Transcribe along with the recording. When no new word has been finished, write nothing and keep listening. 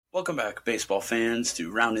Welcome back, baseball fans,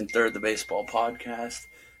 to Rounding Third, the baseball podcast.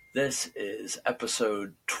 This is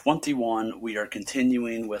episode 21. We are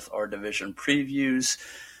continuing with our division previews.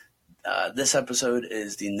 This episode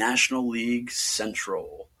is the National League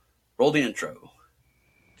Central. Roll the intro.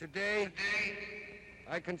 Today,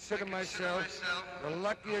 I consider myself the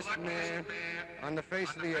luckiest man on the face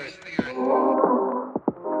of the earth.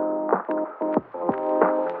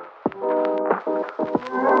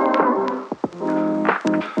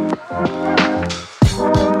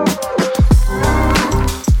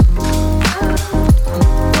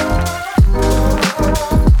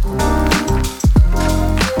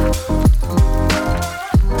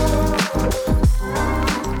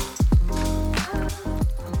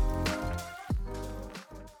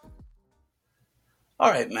 All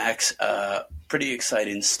right, Max, pretty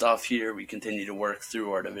exciting stuff here. We continue to work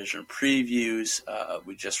through our division previews.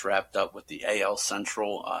 We just wrapped up with the AL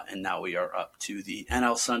Central, and now we are up to the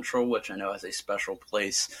NL Central, which I know has a special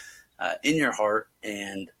place in your heart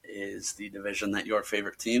and is the division that your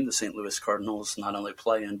favorite team, the St. Louis Cardinals, not only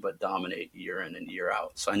play in but dominate year in and year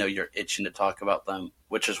out. So I know you're itching to talk about them,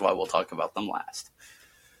 which is why we'll talk about them last.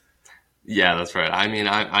 Yeah, that's right. I mean,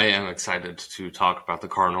 I am excited to talk about the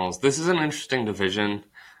Cardinals. This is an interesting division,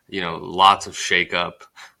 lots of shakeup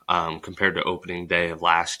compared to opening day of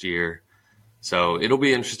last year. So it'll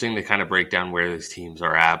be interesting to kind of break down where these teams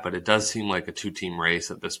are at, but it does seem like a two-team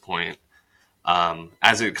race at this point.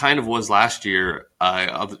 As it kind of was last year,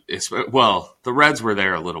 the Reds were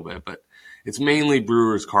there a little bit, but it's mainly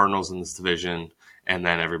Brewers, Cardinals in this division, and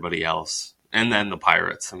then everybody else. And then the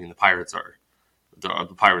Pirates. I mean, the Pirates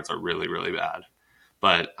are really, really bad.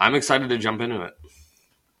 But I'm excited to jump into it.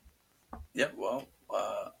 Yeah, well,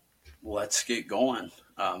 let's get going.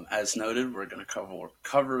 As noted, we're going to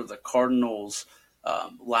cover the Cardinals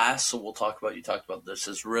last, so we'll talk about, you talked about this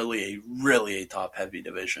as really a top-heavy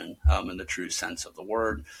division in the true sense of the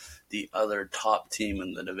word. The other top team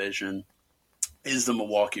in the division is the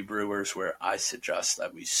Milwaukee Brewers, where I suggest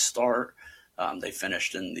that we start. They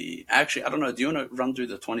finished in actually, I don't know, do you want to run through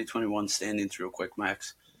the 2021 standings real quick,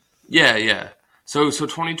 Max? Yeah. So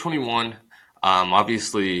 2021,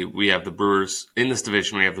 obviously we have the Brewers. In this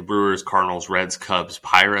division, we have the Brewers, Cardinals, Reds, Cubs,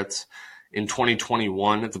 Pirates. In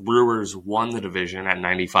 2021, the Brewers won the division at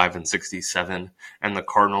 95 and 67, and the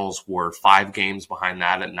Cardinals were 5 games behind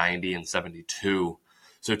that at 90 and 72.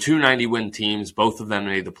 So 2 90-win teams, both of them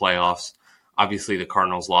made the playoffs. Obviously, the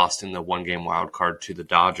Cardinals lost in the one-game wild card to the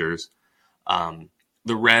Dodgers.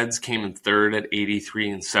 The Reds came in third at 83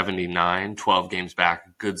 and 79, 12 games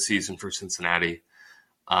back. Good season for Cincinnati.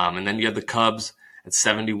 And then you had the Cubs at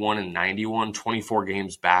 71 and 91, 24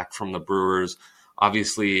 games back from the Brewers.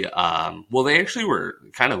 Obviously, they actually were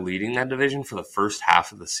kind of leading that division for the first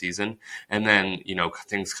half of the season. And then,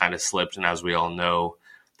 things kind of slipped. And as we all know,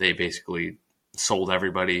 they basically sold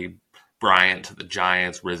everybody. Bryant to the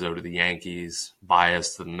Giants, Rizzo to the Yankees,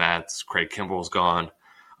 Baez to the Mets, Craig Kimbrell's gone.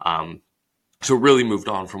 So really moved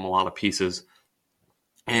on from a lot of pieces.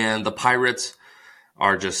 And the Pirates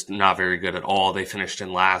are just not very good at all. They finished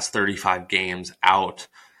in last, 35 games out.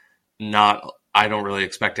 I don't really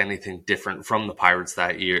expect anything different from the Pirates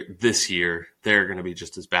this year. They're going to be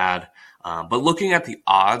just as bad. But looking at the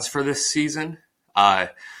odds for this season,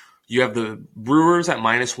 you have the Brewers at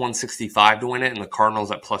minus 165 to win it and the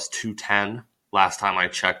Cardinals at plus 210 last time I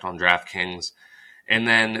checked on DraftKings. And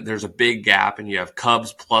then there's a big gap, and you have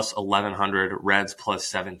Cubs plus 1,100, Reds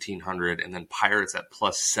plus 1,700, and then Pirates at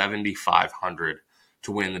plus 7,500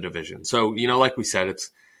 to win the division. So, like we said,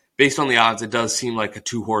 it's based on the odds. It does seem like a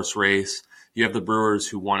two-horse race. You have the Brewers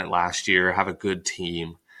who won it last year, have a good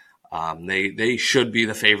team. They should be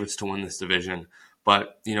the favorites to win this division.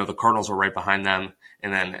 But, the Cardinals are right behind them,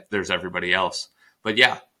 and then there's everybody else. But,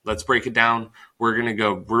 yeah, let's break it down. We're going to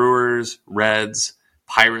go Brewers, Reds,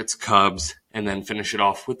 Pirates, Cubs, and then finish it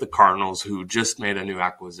off with the Cardinals, who just made a new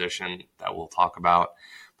acquisition that we'll talk about.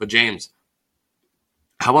 But James,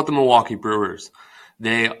 how about the Milwaukee Brewers?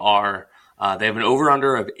 They have an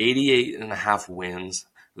over-under of 88.5 wins.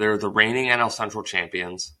 They're the reigning NL Central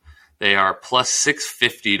champions. They are plus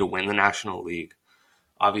 650 to win the National League.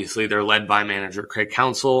 Obviously, they're led by manager Craig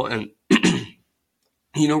Counsell. And,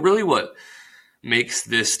 really what makes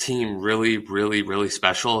this team really, really, really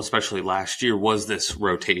special, especially last year, was this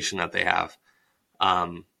rotation that they have.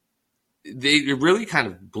 They really kind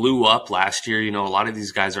of blew up last year. A lot of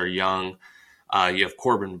these guys are young. You have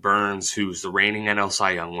Corbin Burns, who's the reigning NL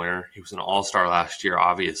Cy Young winner. He was an all-star last year,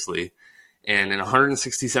 obviously. And in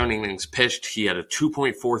 167 innings pitched, he had a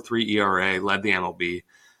 2.43 ERA, led the MLB,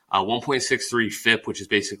 1.63 FIP, which is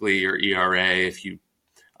basically your ERA if you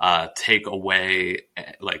take away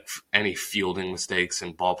like any fielding mistakes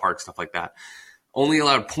and ballpark stuff like that. Only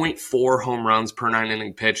allowed 0.4 home runs per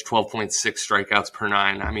 9-inning pitch, 12.6 strikeouts per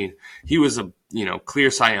 9. I mean, he was a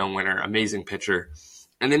clear Cy Young winner, amazing pitcher.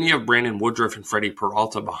 And then you have Brandon Woodruff and Freddie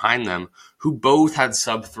Peralta behind them, who both had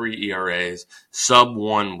sub-3 ERAs,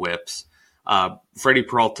 sub-1 whips. Freddie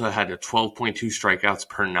Peralta had a 12.2 strikeouts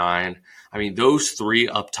per 9. I mean, those three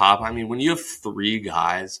up top, I mean, when you have three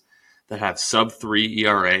guys that have sub-3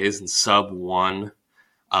 ERAs and sub-1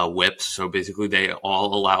 whips, so basically they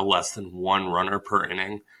all allow less than one runner per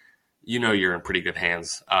inning, you're in pretty good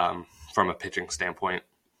hands from a pitching standpoint.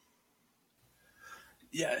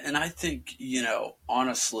 Yeah, and I think,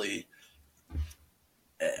 honestly,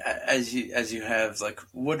 as you have, like,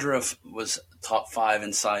 Woodruff was top 5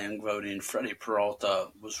 in Cy Young voting. Freddie Peralta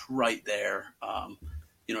was right there.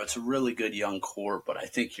 It's a really good young core, but I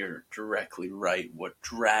think you're directly right. What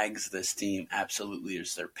drags this team absolutely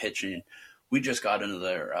is their pitching. We just got into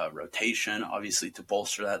their rotation. Obviously, to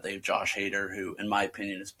bolster that, they have Josh Hader, who, in my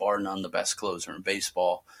opinion, is bar none the best closer in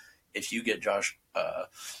baseball. If you get Josh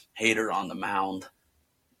Hader on the mound,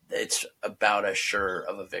 it's about as sure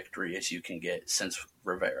of a victory as you can get since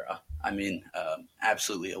Rivera. I mean,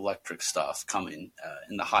 absolutely electric stuff coming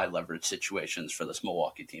in the high leverage situations for this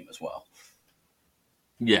Milwaukee team as well.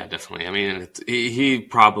 Yeah, definitely. I mean, he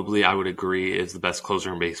probably, I would agree, is the best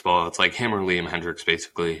closer in baseball. It's like him or Liam Hendricks,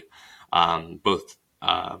 basically. Both.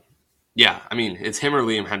 Yeah, I mean, it's him or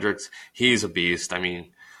Liam Hendricks. He's a beast. I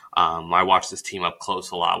mean, I watch this team up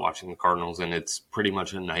close a lot watching the Cardinals, and it's pretty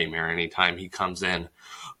much a nightmare anytime he comes in.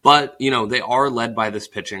 But, they are led by this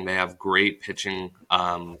pitching. They have great pitching,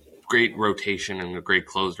 great rotation, and a great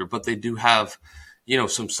closer. But they do have,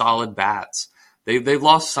 some solid bats. They've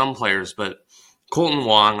lost some players, but Colton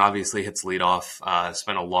Wong obviously hits leadoff,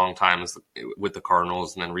 spent a long time with the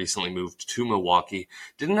Cardinals and then recently moved to Milwaukee.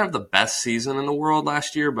 Didn't have the best season in the world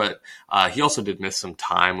last year, but he also did miss some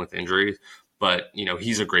time with injuries. But,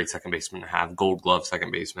 he's a great second baseman to have, Gold Glove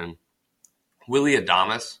second baseman. Willy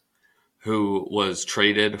Adames, who was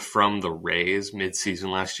traded from the Rays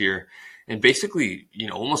midseason last year and basically,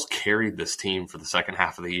 almost carried this team for the second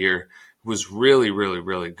half of the year, was really, really,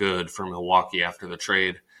 really good for Milwaukee after the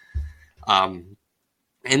trade.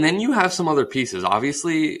 And then you have some other pieces.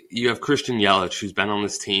 Obviously, you have Christian Yelich, who's been on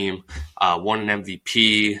this team, won an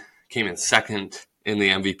MVP, came in second in the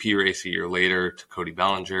MVP race a year later to Cody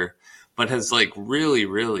Bellinger, but has really,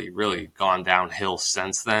 really, really gone downhill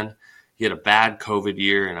since then. He had a bad COVID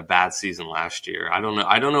year and a bad season last year. I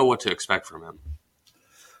don't know what to expect from him.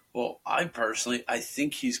 Well, I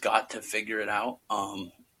think he's got to figure it out.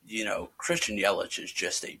 Christian Yelich is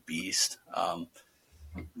just a beast.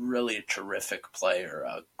 Really a terrific player,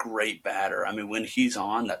 a great batter. I mean, when he's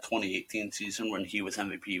on that 2018 season, when he was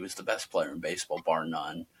MVP, he was the best player in baseball, bar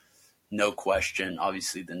none. No question.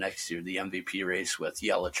 Obviously, the next year, the MVP race with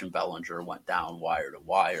Yelich and Bellinger went down wire to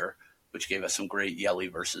wire, which gave us some great Yelly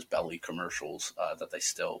versus Belly commercials that they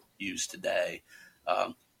still use today.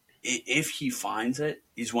 If he finds it,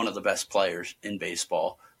 he's one of the best players in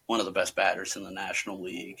baseball, one of the best batters in the National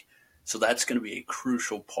League. So that's going to be a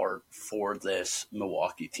crucial part for this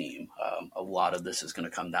Milwaukee team. A lot of this is going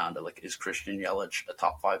to come down to, is Christian Yelich a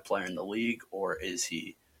top 5 player in the league, or is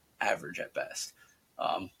he average at best?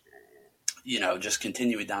 Just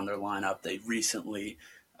continuing down their lineup, they recently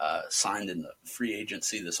signed in the free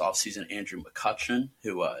agency this offseason Andrew McCutchen,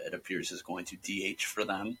 who it appears is going to DH for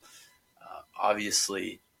them.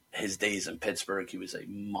 Obviously, his days in Pittsburgh, he was a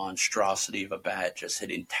monstrosity of a bat, just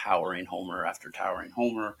hitting towering homer after towering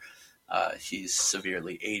homer. He's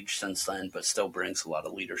severely aged since then, but still brings a lot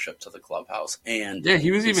of leadership to the clubhouse. And yeah,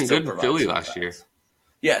 he was even good in Philly last year.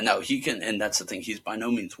 Yeah, no, he can, and that's the thing. He's by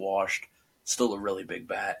no means washed. Still a really big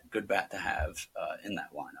bat, good bat to have in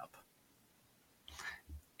that lineup.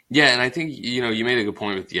 Yeah, and I think you made a good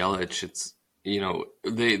point with Yelich. It's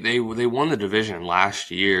they won the division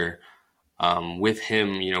last year with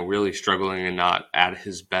him really struggling and not at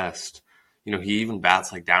his best. He even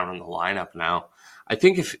bats down in the lineup now. I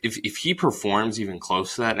think if he performs even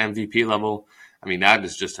close to that MVP level, I mean, that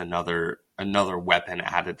is just another weapon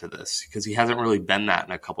added to this, because he hasn't really been that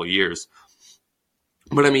in a couple of years.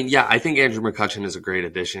 But I mean, yeah, I think Andrew McCutchen is a great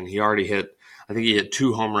addition. He hit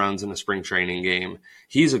 2 home runs in a spring training game.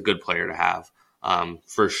 He's a good player to have,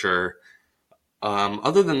 for sure.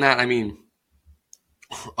 Other than that, I mean,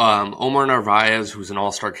 Omar Narvaez, who's an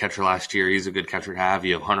all-star catcher last year, he's a good catcher to have.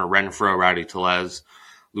 You have Hunter Renfroe, Rowdy Tellez,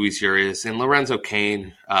 Luis Urias, and Lorenzo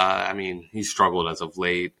Cain. I mean, he's struggled as of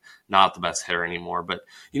late, not the best hitter anymore. But,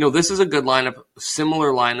 this is a good lineup,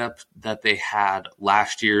 similar lineup that they had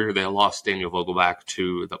last year. They lost Daniel Vogelbach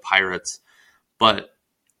to the Pirates. But,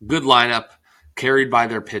 good lineup carried by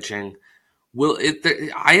their pitching.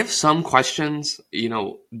 I have some questions,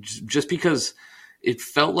 just because it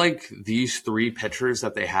felt like these three pitchers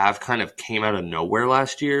that they have kind of came out of nowhere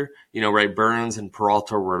last year. Right? Burns and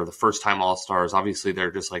Peralta were the first-time All-Stars. Obviously,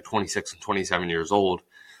 they're just like 26 and 27 years old.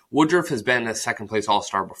 Woodruff has been a second-place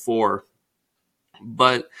All-Star before.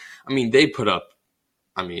 But, they put up,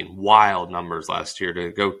 wild numbers last year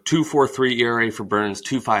to go 2.43 ERA for Burns,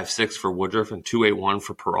 2.56 for Woodruff, and 2.81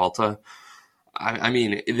 for Peralta.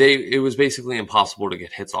 It was basically impossible to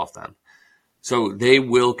get hits off them. So they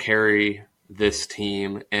will carry this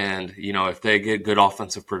team. And, if they get good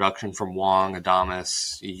offensive production from Wong,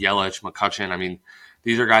 Adames, Yelich, McCutchen,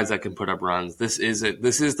 these are guys that can put up runs. This is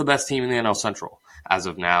the best team in the NL Central as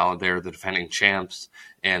of now. They're the defending champs,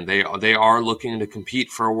 and they are looking to compete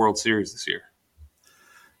for a World Series this year.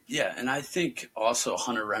 Yeah, and I think also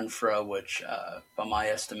Hunter Renfroe, which by my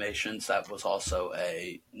estimations, that was also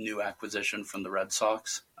a new acquisition from the Red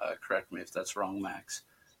Sox. Correct me if that's wrong, Max.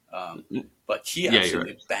 But he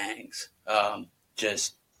absolutely bangs.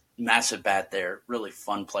 Just massive bat there, really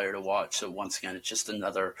fun player to watch. So once again, it's just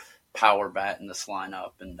another power bat in this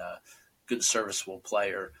lineup and good serviceable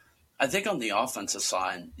player. I think on the offensive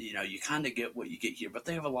side, you kind of get what you get here, but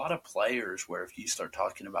they have a lot of players where if you start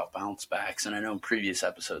talking about bounce backs, and I know in previous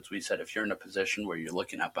episodes we said if you're in a position where you're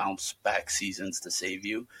looking at bounce back seasons to save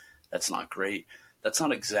you, that's not great. That's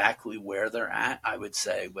not exactly where they're at, I would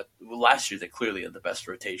say. But last year they clearly had the best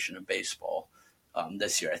rotation in baseball.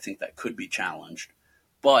 This year I think that could be challenged.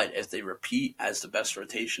 But if they repeat as the best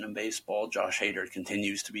rotation in baseball, Josh Hader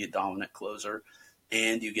continues to be a dominant closer,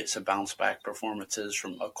 and you get some bounce-back performances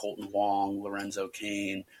from Colton Wong, Lorenzo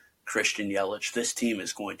Cain, Christian Yelich. This team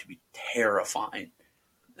is going to be terrifying.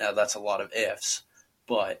 Now, that's a lot of ifs,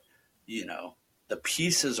 but, the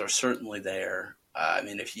pieces are certainly there.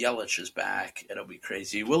 If Yelich is back, it'll be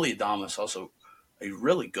crazy. Willy Adames, also a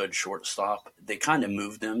really good shortstop. They kind of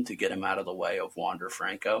moved him to get him out of the way of Wander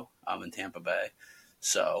Franco in Tampa Bay.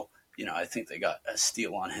 So, I think they got a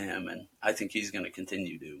steal on him, and I think he's going to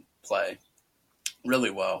continue to play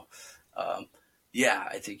really well.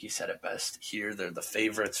 I think you said it best here. They're the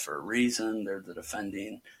favorites for a reason. They're the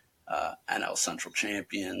defending NL Central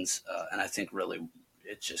champions. And I think really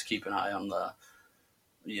it's just keep an eye on the,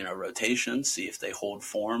 rotation, see if they hold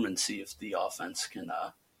form and see if the offense can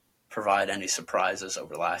provide any surprises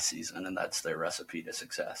over last season. And that's their recipe to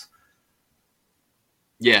success.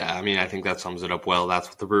 Yeah, I think that sums it up well. That's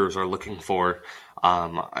what the Brewers are looking for.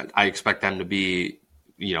 I expect them to be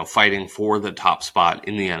fighting for the top spot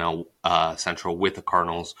in the NL Central with the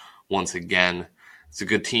Cardinals once again. It's a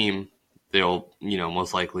good team. They'll,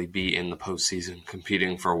 most likely be in the postseason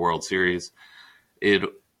competing for a World Series.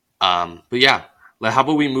 But yeah, how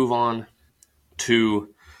about we move on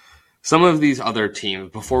to some of these other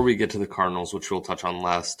teams before we get to the Cardinals, which we'll touch on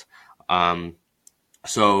last.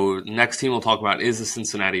 So next team we'll talk about is the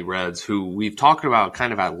Cincinnati Reds, who we've talked about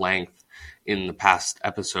kind of at length in the past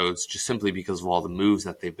episodes, just simply because of all the moves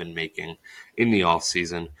that they've been making in the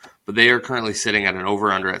offseason. But they are currently sitting at an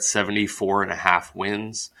over-under at 74.5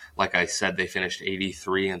 wins. Like I said, they finished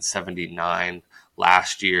 83 and 79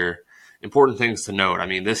 last year. Important things to note.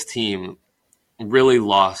 This team really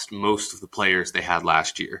lost most of the players they had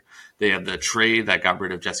last year. They had the trade that got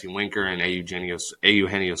rid of Jesse Winker and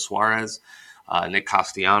Eugenio Suarez. Nick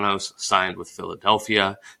Castellanos signed with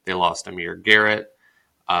Philadelphia. They lost Amir Garrett.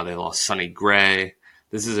 They lost Sonny Gray.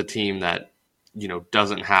 This is a team that,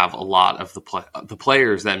 doesn't have a lot of the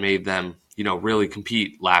players that made them, really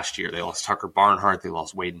compete last year. They lost Tucker Barnhart. They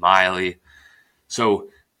lost Wade Miley. So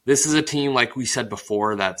this is a team, like we said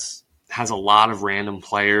before, has a lot of random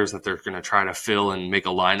players that they're going to try to fill and make a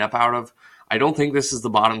lineup out of. I don't think this is the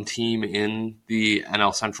bottom team in the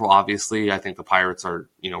NL Central, obviously. I think the Pirates are,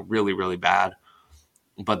 really, really bad.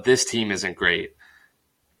 But this team isn't great.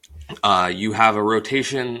 You have a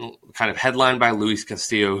rotation kind of headlined by Luis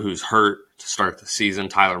Castillo, who's hurt to start the season,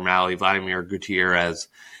 Tyler Mahle, Vladimir Gutierrez.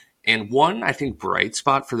 And one, I think, bright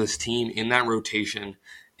spot for this team in that rotation,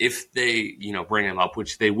 if they, bring him up,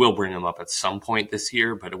 which they will bring him up at some point this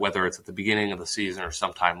year, but whether it's at the beginning of the season or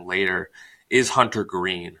sometime later, is Hunter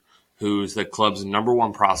Greene, who's the club's number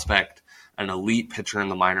one prospect, an elite pitcher in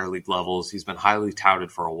the minor league levels. He's been highly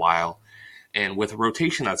touted for a while. And with a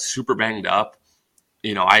rotation that's super banged up,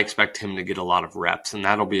 I expect him to get a lot of reps, and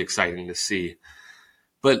that'll be exciting to see.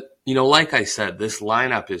 But, like I said, this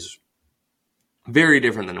lineup is very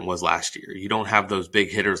different than it was last year. You don't have those big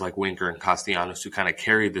hitters like Winker and Castellanos who kind of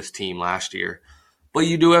carried this team last year, but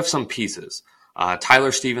you do have some pieces.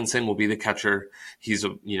 Tyler Stevenson will be the catcher. He's,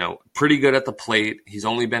 pretty good at the plate. He's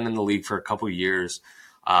only been in the league for a couple years.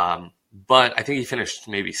 but I think he finished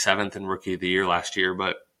maybe 7th in Rookie of the Year last year.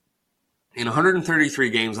 But in 133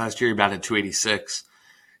 games last year, he batted .286.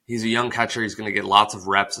 He's a young catcher. He's going to get lots of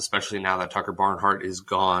reps, especially now that Tucker Barnhart is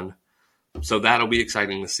gone. So that'll be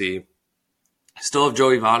exciting to see. Still have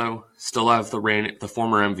Joey Votto. Still have the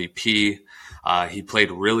former MVP. He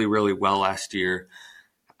played really, really well last year.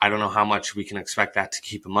 I don't know how much we can expect that to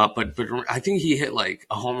keep him up, but I think he hit like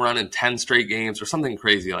a home run in 10 straight games or something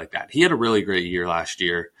crazy like that. He had a really great year last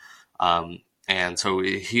year. And so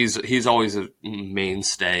he's always a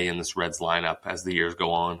mainstay in this Reds lineup as the years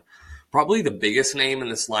go on. Probably the biggest name in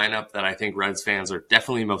this lineup that I think Reds fans are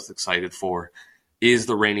definitely most excited for is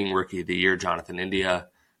the reigning Rookie of the Year, Jonathan India,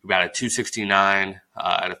 who batted .269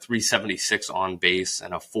 at a .376 on base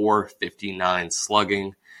and a .459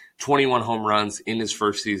 slugging. 21 home runs in his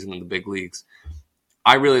first season in the big leagues.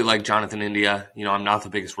 I really like Jonathan India. You know, I'm not the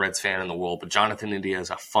biggest Reds fan in the world, but Jonathan India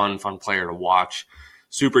is a fun player to watch.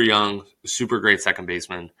 Super young, super great second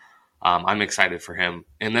baseman. I'm excited for him.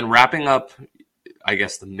 And then wrapping up, I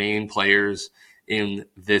guess, the main players in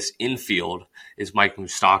this infield is Mike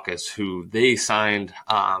Moustakas, who they signed,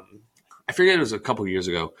 I forget, it was a couple years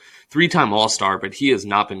ago, 3-time All-Star, but he has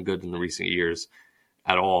not been good in the recent years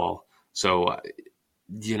at all. So,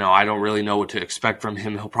 you know, I don't really know what to expect from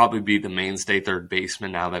him. He'll probably be the mainstay third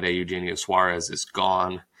baseman now that Eugenio Suarez is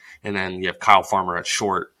gone. And then you have Kyle Farmer at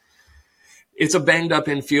short. It's a banged up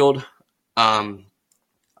infield.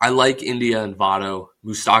 I like India and Votto.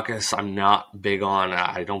 Moustakas, I'm not big on.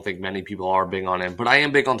 I don't think many people are big on him, but I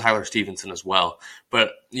am big on Tyler Stevenson as well.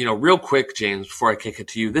 But, you know, real quick, James, before I kick it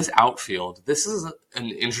to you, this outfield, this is an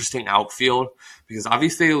interesting outfield because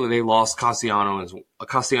obviously they lost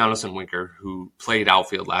Castellanos and Winker, who played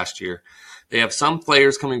outfield last year. They have some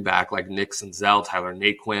players coming back like Nick Senzel, Tyler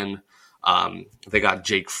Naquin. They got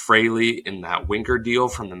Jake Fraley in that Winker deal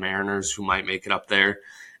from the Mariners who might make it up there.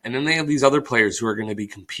 And then they have these other players who are going to be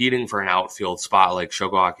competing for an outfield spot like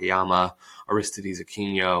Shogo Akiyama, Aristides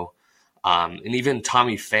Aquino, and even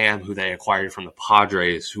Tommy Pham, who they acquired from the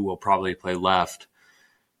Padres, who will probably play left.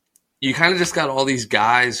 You kind of just got all these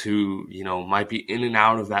guys who, you know, might be in and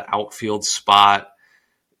out of that outfield spot.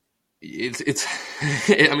 It's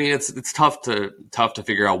tough to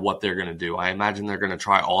figure out what they're going to do. I imagine they're going to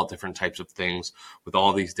try all different types of things with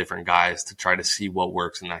all these different guys to try to see what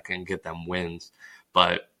works and that can get them wins.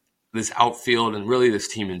 But this outfield and really this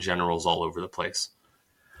team in general is all over the place.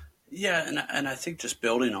 Yeah, and I think just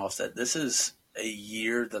building off that, this is a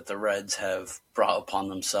year that the Reds have brought upon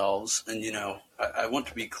themselves. And, you know, I want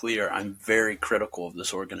to be clear, I'm very critical of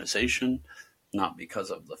this organization, not because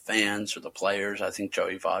of the fans or the players. I think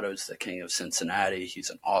Joey Votto is the king of Cincinnati. He's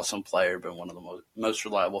an awesome player, been one of the most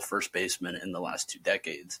reliable first basemen in the last 2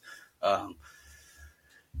 decades.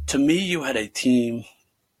 To me, you had a team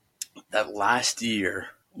that last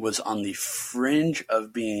year was on the fringe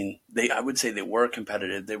of being, I would say they were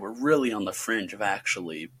competitive. They were really on the fringe of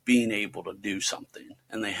actually being able to do something.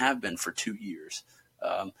 And they have been for 2 years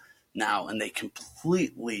now. And they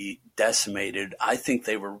completely decimated. I think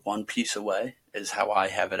they were one piece away, is how I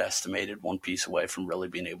have it estimated, one piece away from really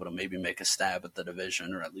being able to maybe make a stab at the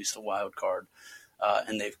division or at least a wild card.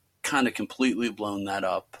 And they've kind of completely blown that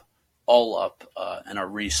up. All up and are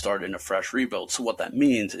restarting a fresh rebuild. So what that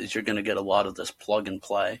means is you're going to get a lot of this plug and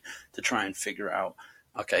play to try and figure out,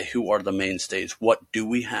 okay, who are the mainstays? What do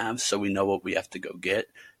we have so we know what we have to go get?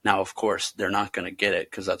 Now, of course, they're not going to get it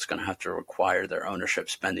because that's going to have to require their ownership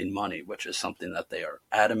spending money, which is something that they are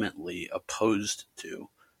adamantly opposed to.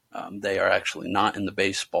 They are actually not in the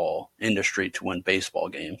baseball industry to win baseball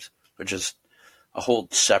games, which is a whole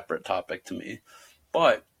separate topic to me.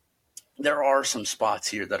 But there are some spots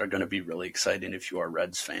here that are going to be really exciting if you are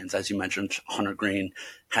Reds fans. As you mentioned, Hunter Green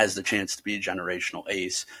has the chance to be a generational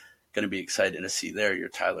ace. Going to be exciting to see there. Your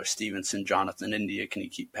Tyler Stevenson, Jonathan India, can you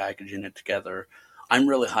keep packaging it together? I'm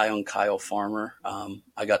really high on Kyle Farmer.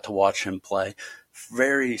 I got to watch him play.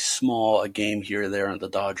 Very small a game here or there on the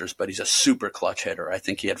Dodgers, but he's a super clutch hitter. I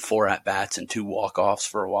think he had 4 at-bats and 2 walk-offs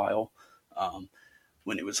for a while.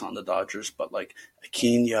 When he was on the Dodgers, but like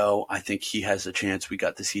Aquino, I think he has a chance. We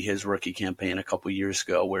got to see his rookie campaign a couple years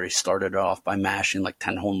ago where he started off by mashing like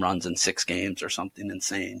 10 home runs in 6 games or something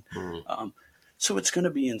insane. So it's going to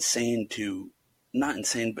be insane not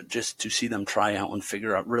insane, but just to see them try out and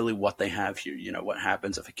figure out really what they have here. You know, what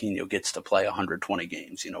happens if Aquino gets to play 120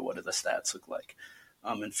 games, you know, what do the stats look like?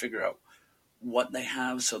 And figure out what they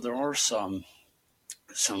have. So there are some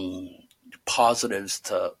positives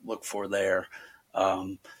to look for there.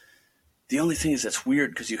 The only thing is it's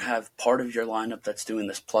weird because you have part of your lineup that's doing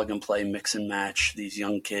this plug and play, mix and match, these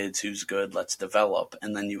young kids who's good, let's develop.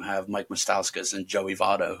 And then you have Mike Moustauskas and Joey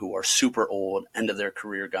Votto who are super old, end of their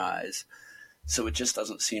career guys. So it just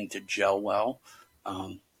doesn't seem to gel well.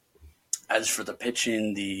 As for the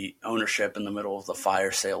pitching, the ownership in the middle of the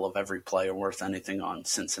fire sale of every player worth anything on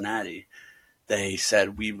Cincinnati, they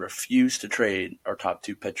said we refuse to trade our top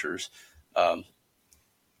 2 pitchers.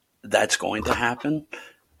 That's going to happen.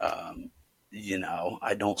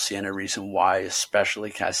 I don't see any reason why, especially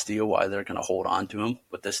Castillo, why they're going to hold on to him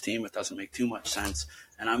with this team. It doesn't make too much sense.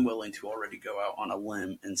 And I'm willing to already go out on a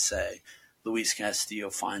limb and say Luis Castillo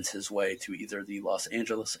finds his way to either the Los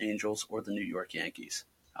Angeles Angels or the New York Yankees.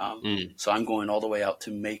 So I'm going all the way out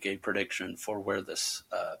to make a prediction for where this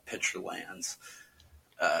pitcher lands.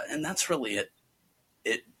 And that's really it.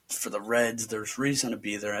 For the Reds, there's reason to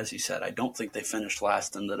be there. As you said, I don't think they finished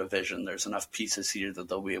last in the division. There's enough pieces here that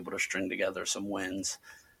they'll be able to string together some wins.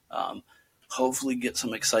 Hopefully get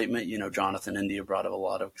some excitement. Jonathan India brought up a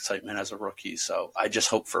lot of excitement as a rookie. So I just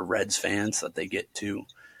hope for Reds fans that they get to,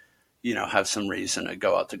 have some reason to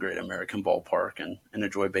go out to Great American Ballpark and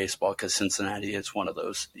enjoy baseball, because Cincinnati is one of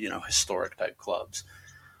those, historic type clubs.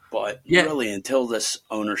 But really, until this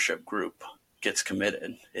ownership group gets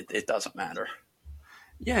committed, it doesn't matter.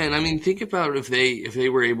 Yeah, and I mean, think about if they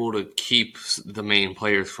were able to keep the main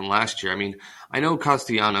players from last year. I mean, I know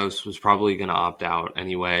Castellanos was probably going to opt out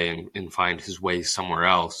anyway and find his way somewhere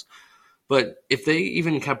else. But if they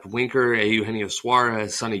even kept Winker, Eugenio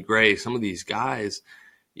Suarez, Sonny Gray, some of these guys,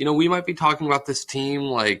 we might be talking about this team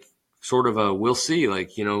like sort of a we'll see.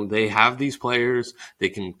 Like, they have these players. They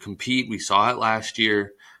can compete. We saw it last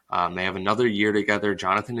year. They have another year together.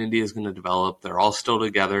 Jonathan India is going to develop. They're all still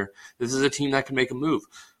together. This is a team that can make a move.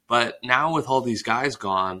 But now with all these guys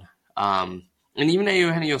gone, and even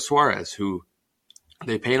Eugenio Suarez, who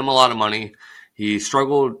they paid him a lot of money, he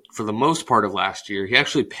struggled for the most part of last year. He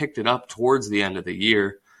actually picked it up towards the end of the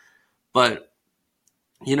year. But,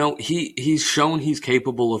 he's shown he's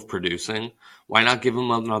capable of producing. Why not give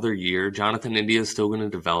him another year? Jonathan India is still going to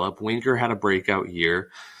develop. Winker had a breakout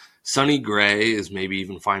year. Sonny Gray is maybe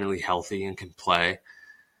even finally healthy and can play.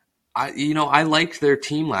 I liked their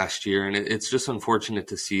team last year, and it's just unfortunate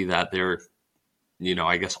to see that they're,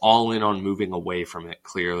 I guess all in on moving away from it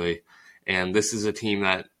clearly. And this is a team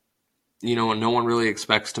that, no one really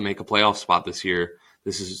expects to make a playoff spot this year.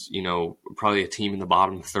 This is, probably a team in the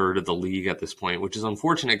bottom third of the league at this point, which is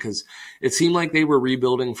unfortunate because it seemed like they were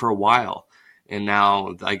rebuilding for a while. And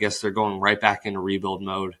now I guess they're going right back into rebuild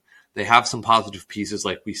mode. They have some positive pieces,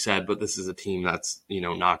 like we said, but this is a team that's,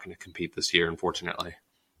 not going to compete this year, unfortunately.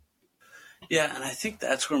 Yeah, and I think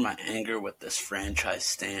that's where my anger with this franchise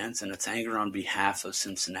stands, and it's anger on behalf of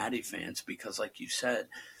Cincinnati fans because, like you said,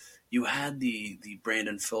 you had the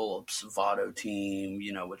Brandon Phillips Votto team,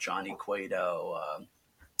 with Johnny Cueto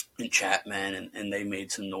and Chapman, and they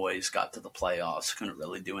made some noise, got to the playoffs, couldn't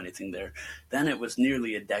really do anything there. Then it was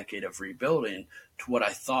nearly a decade of rebuilding to what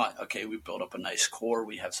I thought, okay, we built up a nice core,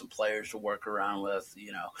 we have some players to work around with,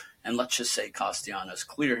 and let's just say Castellanos,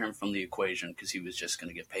 clear him from the equation because he was just going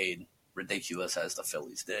to get paid ridiculous as the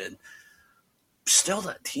Phillies did. Still,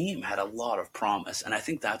 that team had a lot of promise, and I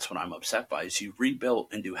think that's what I'm upset by. Is you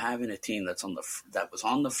rebuilt into having a team that was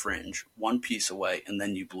on the fringe, one piece away, and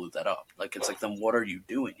then you blew that up. Like it's like, then what are you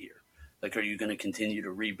doing here? Like, are you going to continue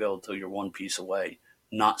to rebuild till you're one piece away,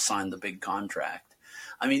 not sign the big contract?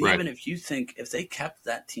 I mean, right. Even if they kept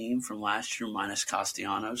that team from last year minus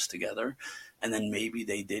Castellanos together, and then maybe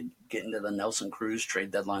they did get into the Nelson Cruz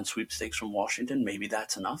trade deadline sweepstakes from Washington, maybe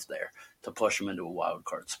that's enough there to push them into a wild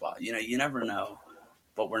card spot. You never know,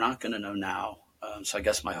 but we're not going to know now. So I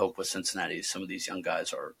guess my hope with Cincinnati is some of these young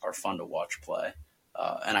guys are fun to watch play.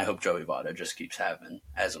 And I hope Joey Votto just keeps having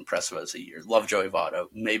as impressive as a year. Love Joey Votto,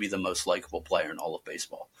 maybe the most likable player in all of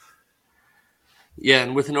baseball. Yeah,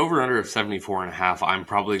 and with an over-under of 74.5, I'm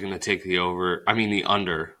probably going to take the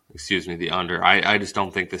under. I just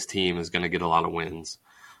don't think this team is going to get a lot of wins.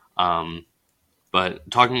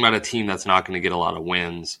 But talking about a team that's not going to get a lot of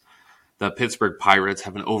wins, the Pittsburgh Pirates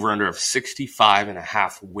have an over-under of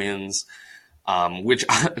 65.5 wins, which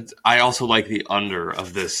I also like the under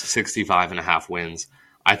of this 65.5 wins.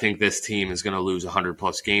 I think this team is going to lose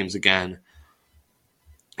 100-plus games again.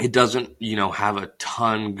 It doesn't, have a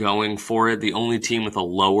ton going for it. The only team with a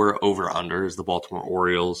lower over-under is the Baltimore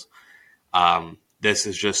Orioles. This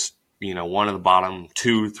is just, one of the bottom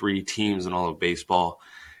 2-3 teams in all of baseball.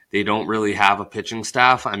 They don't really have a pitching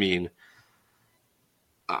staff. I mean,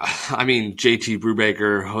 JT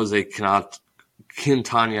Brubaker, Jose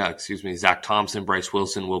Quintana, Zach Thompson, Bryce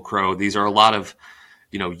Wilson, Will Crow. These are a lot of,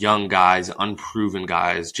 young guys, unproven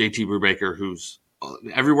guys. JT Brubaker, who's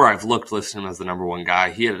everywhere I've looked, listed him as the number one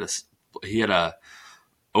guy. He had a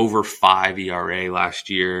over 5 ERA last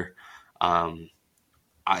year.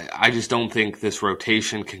 I just don't think this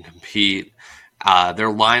rotation can compete. Their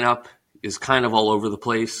lineup is kind of all over the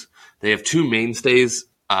place. They have two mainstays.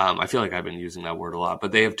 I feel like I've been using that word a lot,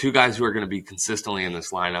 but they have two guys who are going to be consistently in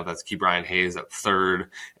this lineup. That's Ke'Bryan Hayes at third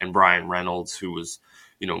and Bryan Reynolds, who was,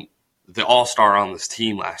 the all-star on this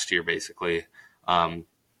team last year, basically.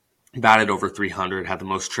 Batted over 300, had the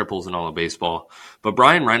most triples in all of baseball. But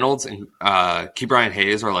Bryan Reynolds and Ke'Bryan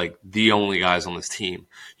Hayes are like the only guys on this team.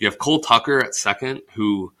 You have Cole Tucker at second,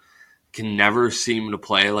 who can never seem to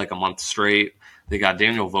play like a month straight. They got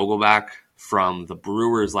Daniel Vogelbach from the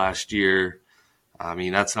Brewers last year. I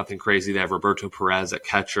mean, that's nothing crazy. They have Roberto Perez at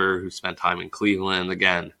catcher, who spent time in Cleveland.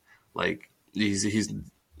 Again, like he's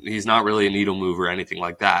not really a needle mover or anything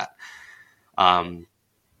like that. I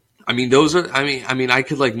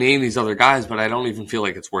could like name these other guys, but I don't even feel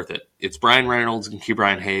like it's worth it. It's Bryan Reynolds and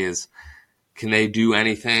Ke'Bryan Hayes. Can they do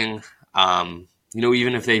anything?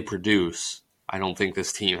 Even if they produce, I don't think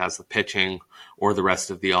this team has the pitching or the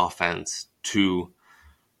rest of the offense to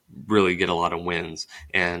really get a lot of wins.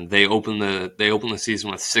 And they open the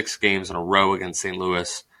season with 6 games in a row against St.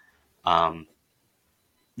 Louis. I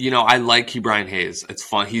like Ke'Bryan Hayes. It's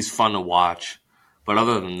fun. He's fun to watch. But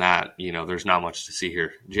other than that, there's not much to see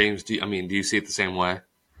here. James, do you see it the same way?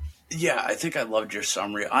 Yeah, I think I loved your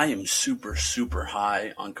summary. I am super, super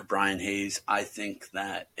high on Ke'Bryan Hayes. I think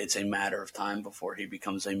that it's a matter of time before he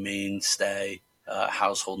becomes a mainstay,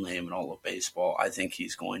 household name in all of baseball. I think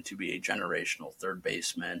he's going to be a generational third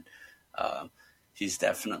baseman. He's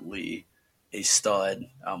definitely a stud.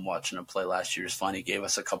 Watching him play last year is fun. He gave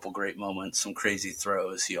us a couple great moments, some crazy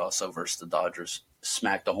throws. He also, versus the Dodgers,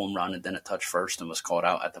 smacked a home run and didn't touch first and was called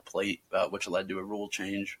out at the plate, which led to a rule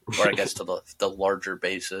change, or I guess to the larger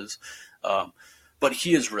bases. But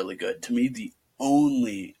he is really good. To me, the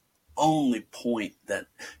only point that,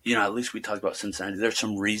 at least we talked about Cincinnati, there's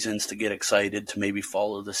some reasons to get excited, to maybe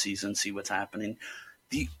follow the season, see what's happening.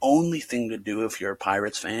 The only thing to do if you're a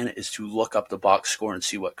Pirates fan is to look up the box score and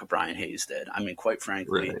see what Ke'Bryan Hayes did. I mean, quite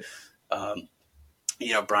frankly, right.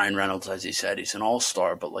 Bryan Reynolds, as he said, he's an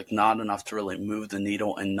all-star, but like not enough to really move the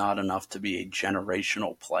needle and not enough to be a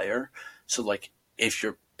generational player. So like if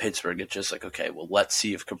you're Pittsburgh, it's just like, okay, well, let's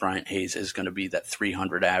see if Ke'Bryan Hayes is going to be that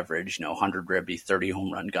 300 average, 100 ribby, 30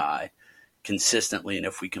 home run guy consistently, and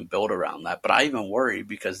if we can build around that. But I even worry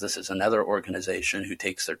because this is another organization who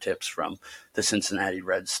takes their tips from the Cincinnati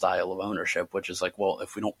Reds style of ownership, which is like, well,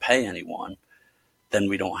 if we don't pay anyone, then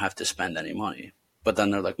we don't have to spend any money. But then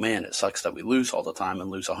they're like, man, it sucks that we lose all the time and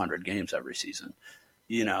lose 100 games every season.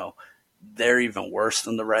 They're even worse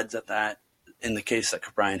than the Reds at that. In the case that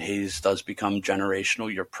Ke'Bryan Hayes does become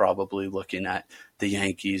generational, you're probably looking at the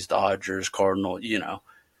Yankees, Dodgers, Cardinal,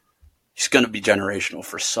 He's going to be generational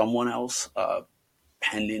for someone else,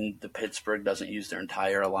 pending the Pittsburgh doesn't use their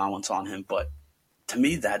entire allowance on him. But to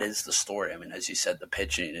me, that is the story. I mean, as you said, the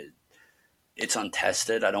pitching, it's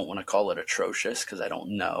untested. I don't want to call it atrocious because I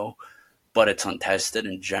don't know. But it's untested,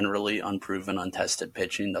 and generally unproven, untested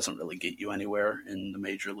pitching doesn't really get you anywhere in the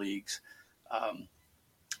major leagues.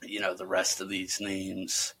 The rest of these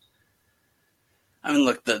names. I mean,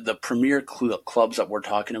 look, the premier clubs that we're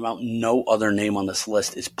talking about, no other name on this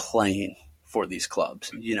list is playing for these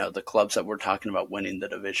clubs. The clubs that we're talking about winning the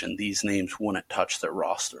division, these names wouldn't touch their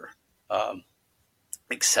roster,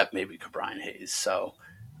 except maybe Ke'Bryan Hayes. So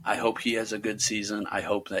I hope he has a good season. I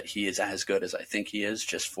hope that he is as good as I think he is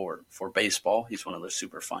just for baseball. He's one of those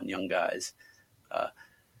super fun young guys.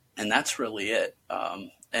 And that's really it.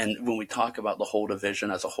 And when we talk about the whole division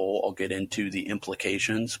as a whole, I'll get into the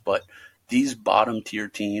implications. But these bottom-tier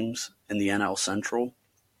teams in the NL Central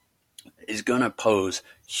is going to pose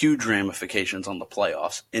huge ramifications on the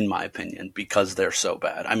playoffs, in my opinion, because they're so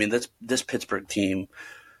bad. I mean, this Pittsburgh team,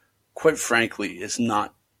 quite frankly, is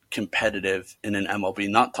not competitive in an MLB.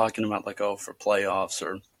 Not talking about for playoffs,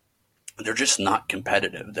 or they're just not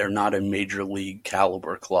competitive. They're not a major league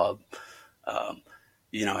caliber club.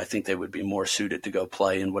 I think they would be more suited to go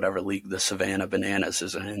play in whatever league the Savannah Bananas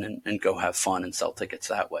is in and go have fun and sell tickets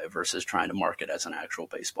that way versus trying to market as an actual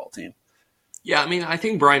baseball team. Yeah, I mean, I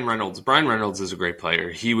think Bryan Reynolds is a great player.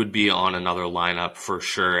 He would be on another lineup for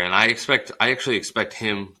sure. And I actually expect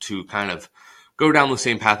him to kind of go down the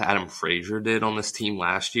same path Adam Frazier did on this team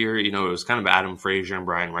last year. It was kind of Adam Frazier and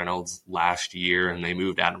Bryan Reynolds last year, and they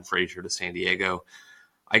moved Adam Frazier to San Diego.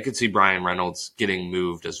 I could see Bryan Reynolds getting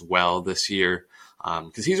moved as well this year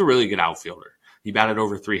because he's a really good outfielder. He batted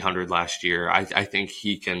over 300 last year. I think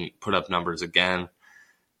he can put up numbers again.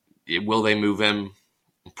 Will they move him?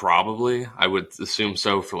 Probably. I would assume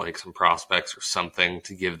so for like some prospects or something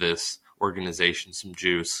to give this organization some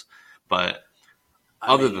juice. But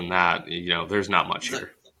other than that, there's not much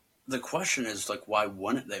here. The question is, like, why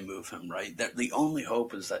wouldn't they move him, right? The only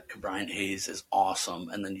hope is that Brian Hayes is awesome,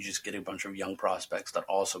 and then you just get a bunch of young prospects that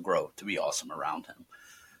also grow to be awesome around him.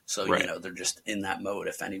 So, Right. They're just in that mode.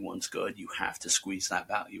 If anyone's good, you have to squeeze that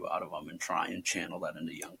value out of them and try and channel that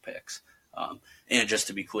into young picks. And just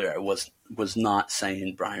to be clear, I was not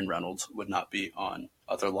saying Brian Reynolds would not be on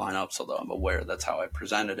other lineups, although I'm aware that's how I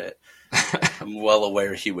presented it. I'm well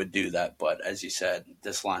aware he would do that. But as you said,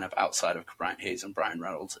 this lineup outside of Brian Hayes and Brian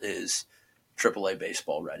Reynolds is AAA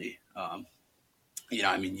baseball ready.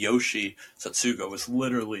 Yoshi Satsuga was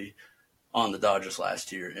literally on the Dodgers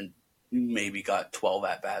last year and maybe got 12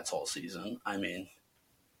 at-bats all season. I mean,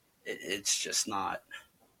 it's just not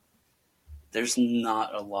 – there's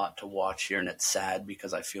not a lot to watch here, and it's sad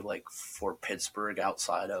because I feel like for Pittsburgh,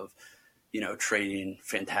 outside of, trading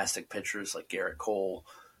fantastic pitchers like Garrett Cole,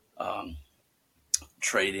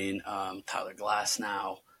 trading Tyler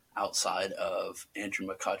Glasnow, outside of Andrew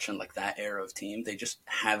McCutchen, like that era of team, they just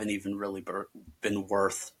haven't even really been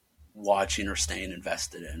worth watching or staying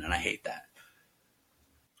invested in, and I hate that.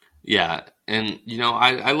 Yeah, and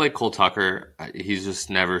I like Cole Tucker. He just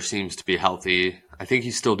never seems to be healthy. I think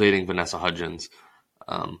he's still dating Vanessa Hudgens,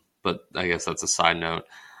 but I guess that's a side note.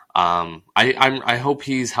 I hope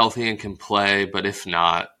he's healthy and can play, but if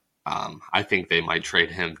not, I think they might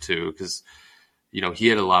trade him too because he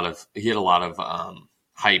had a lot of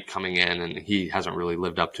hype coming in, and he hasn't really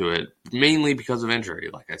lived up to it, mainly because of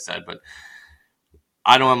injury, like I said. But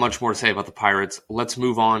I don't have much more to say about the Pirates. Let's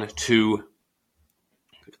move on to,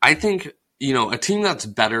 I think, a team that's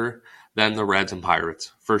better than the Reds and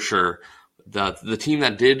Pirates, for sure. The team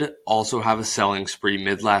that did also have a selling spree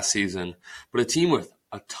mid last season, but a team with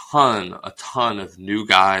a ton of new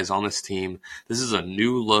guys on this team. This is a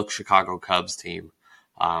new look Chicago Cubs team,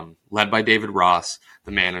 led by David Ross,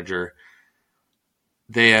 the manager.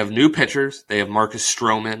 They have new pitchers. They have Marcus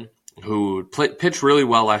Stroman, who pitched really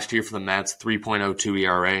well last year for the Mets, 3.02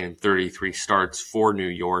 ERA and 33 starts for New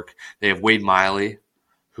York. They have Wade Miley,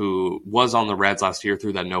 who was on the Reds last year,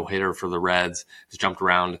 threw that no-hitter for the Reds, has jumped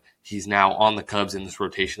around. He's now on the Cubs in this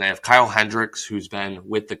rotation. They have Kyle Hendricks, who's been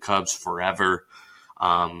with the Cubs forever.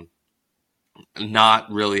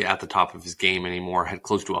 Not really at the top of his game anymore, had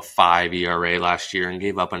close to a 5 ERA last year and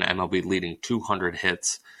gave up an MLB leading 200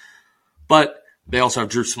 hits. But they also have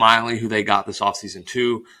Drew Smyly, who they got this offseason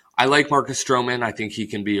too. I like Marcus Stroman. I think he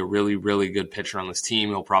can be a really, really good pitcher on this team.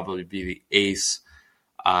 He'll probably be the ace.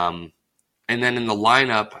 And then in the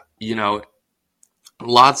lineup,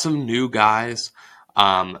 lots of new guys.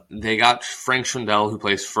 They got Frank Schwindel, who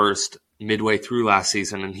plays first midway through last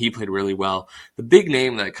season, and he played really well. The big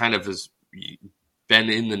name that kind of has been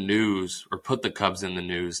in the news or put the Cubs in the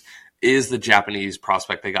news is the Japanese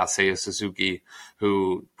prospect they got, Seiya Suzuki,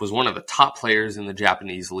 who was one of the top players in the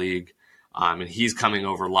Japanese league. And he's coming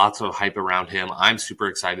over, lots of hype around him. I'm super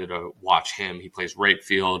excited to watch him. He plays right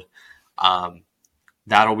field.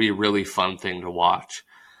 That'll be a really fun thing to watch.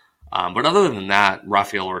 But other than that,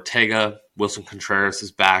 Rafael Ortega, Wilson Contreras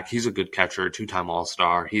is back. He's a good catcher, 2-time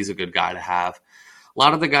All-Star. He's a good guy to have. A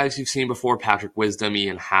lot of the guys you've seen before, Patrick Wisdom,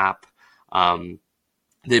 Ian Happ.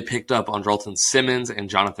 They picked up Andrelton Simmons and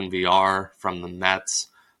Jonathan Villar from the Mets.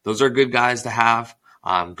 Those are good guys to have.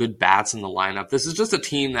 Good bats in the lineup. This is just a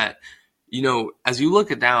team that, as you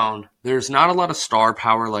look it down, there's not a lot of star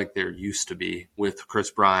power like there used to be with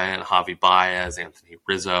Chris Bryant, Javi Baez, Anthony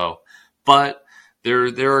Rizzo. But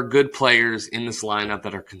there are good players in this lineup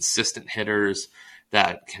that are consistent hitters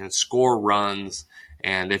that can score runs.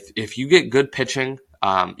 And if you get good pitching,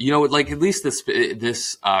 at least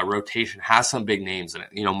this rotation has some big names in it.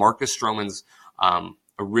 Marcus Stroman's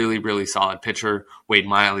a really, really solid pitcher. Wade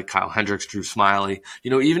Miley, Kyle Hendricks, Drew Smyly.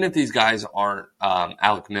 Even if these guys aren't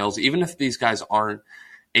Alec Mills, even if these guys aren't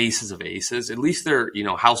aces of aces, at least they're,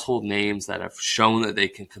 household names that have shown that they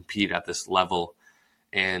can compete at this level.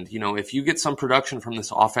 And, if you get some production from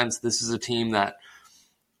this offense, this is a team that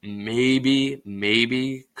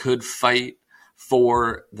maybe could fight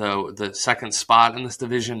for the second spot in this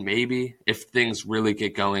division, maybe, if things really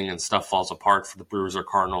get going and stuff falls apart for the Brewers or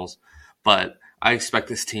Cardinals. But I expect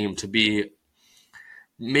this team to be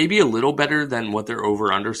maybe a little better than what their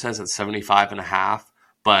over-under says at 75.5,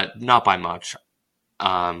 but not by much.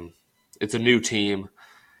 It's a new team.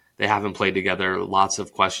 They haven't played together. Lots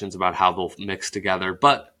of questions about how they'll mix together,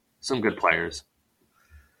 but some good players.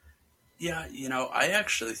 Yeah, I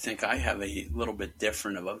actually think I have a little bit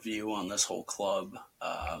different of a view on this whole club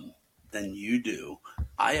than you do.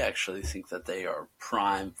 I actually think that they are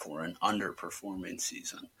primed for an underperforming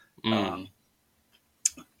season.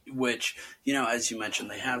 Which, as you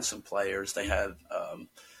mentioned, they have some players. They have,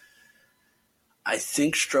 I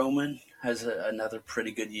think Stroman has another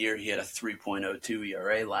pretty good year. He had a 3.02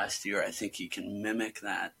 ERA last year. I think he can mimic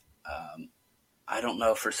that. I don't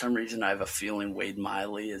know. For some reason, I have a feeling Wade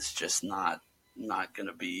Miley is just not going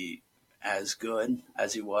to be as good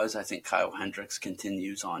as he was. I think Kyle Hendricks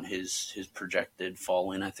continues on his projected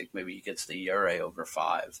falling. I think maybe he gets the ERA over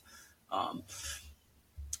 5.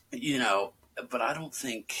 But I don't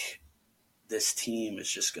think this team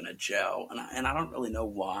is just going to gel. And I don't really know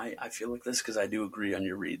why I feel like this, because I do agree on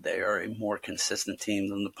your read. They are a more consistent team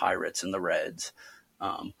than the Pirates and the Reds.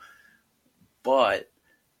 But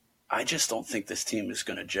I just don't think this team is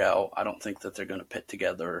going to gel. I don't think that they're going to put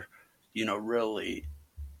together, really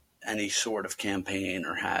any sort of campaign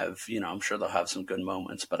or have, I'm sure they'll have some good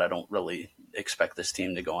moments, but I don't really expect this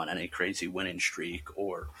team to go on any crazy winning streak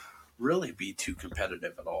or really be too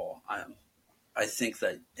competitive at all. I think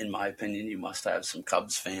that, in my opinion, you must have some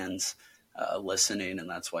Cubs fans listening, and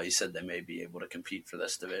that's why you said they may be able to compete for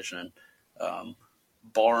this division.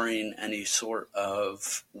 Barring any sort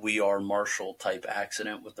of We Are Marshall type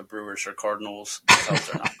accident with the Brewers or Cardinals, the Cubs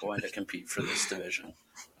are not going to compete for this division.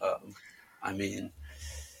 So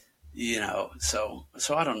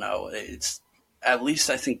I don't know. It's at least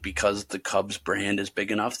I think because the Cubs brand is big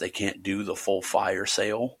enough, they can't do the full fire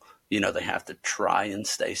sale. They have to try and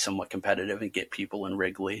stay somewhat competitive and get people in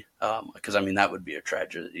Wrigley. Because, that would be a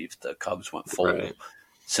tragedy if the Cubs went full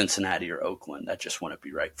Cincinnati or Oakland. That just wouldn't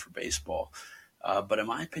be right for baseball. But in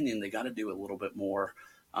my opinion, they got to do a little bit more.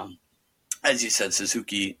 As you said,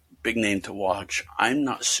 Suzuki, big name to watch. I'm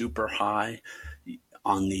not super high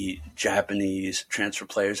on the Japanese transfer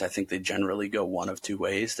players. I think they generally go one of two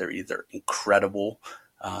ways. They're either incredible,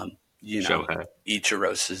 Shohei.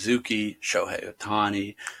 Ichiro Suzuki, Shohei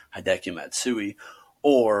Ohtani, Hideki Matsui,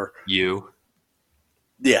 or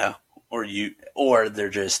or they're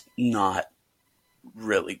just not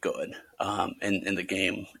really good, and the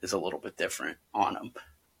game is a little bit different on them.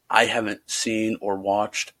 I haven't seen or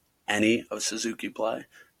watched any of Suzuki play,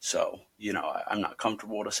 so I'm not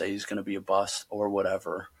comfortable to say he's going to be a bust or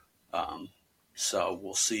whatever. So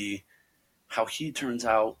we'll see how he turns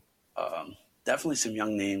out. Definitely some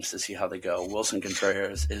young names to see how they go. Wilson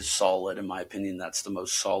Contreras is solid, in my opinion. That's the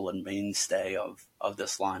most solid mainstay of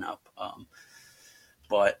this lineup.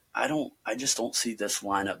 But I just don't see this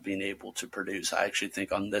lineup being able to produce. I actually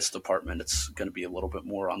think on this department, it's going to be a little bit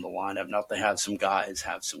more on the lineup. Not they have some guys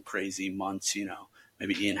have some crazy months,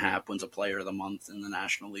 maybe Ian Happ wins a Player of the Month in the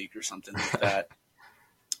National League or something like that.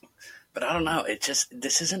 But I don't know.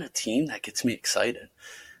 This isn't a team that gets me excited.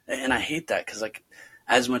 And I hate that because,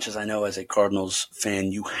 as much as I know as a Cardinals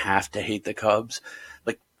fan, you have to hate the Cubs.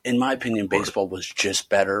 In my opinion, baseball was just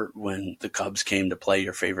better when the Cubs came to play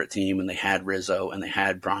your favorite team and they had Rizzo and they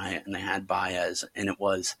had Bryant and they had Baez, and it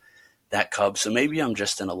was that Cubs. So maybe I'm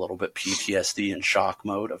just in a little bit PTSD and shock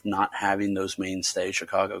mode of not having those mainstay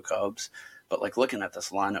Chicago Cubs. But looking at this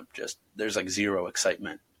lineup, there's zero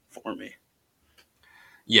excitement for me.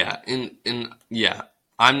 Yeah,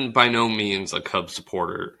 I'm by no means a Cubs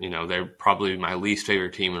supporter. They're probably my least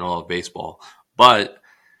favorite team in all of baseball. But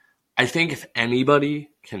I think if anybody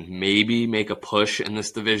can maybe make a push in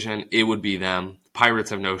this division, it would be them. The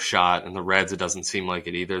Pirates have no shot, and the Reds, it doesn't seem like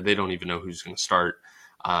it either. They don't even know who's going to start.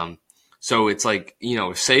 So it's if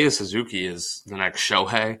Seiya Suzuki is the next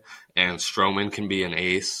Shohei and Stroman can be an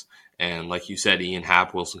ace, and like you said, Ian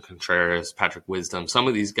Happ, Wilson Contreras, Patrick Wisdom, some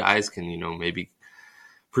of these guys can, maybe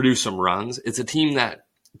produce some runs. It's a team that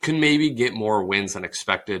can maybe get more wins than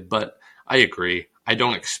expected, but I agree. I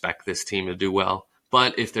don't expect this team to do well.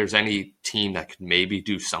 But if there's any team that could maybe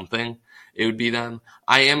do something, it would be them.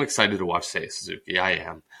 I am excited to watch Seiya Suzuki. I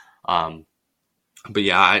am. But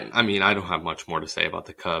yeah, I don't have much more to say about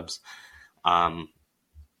the Cubs. I'm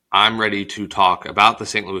ready to talk about the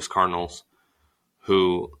St. Louis Cardinals,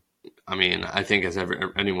 who, I think as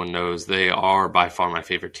anyone knows, they are by far my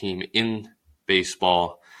favorite team in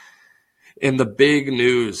baseball. And the big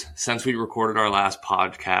news since we recorded our last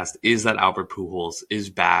podcast is that Albert Pujols is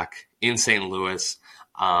back in St. Louis.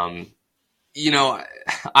 I'm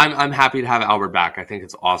happy to have Albert back. I think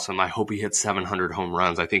it's awesome. I hope he hits 700 home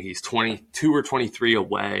runs. I think he's 22 or 23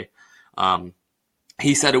 away.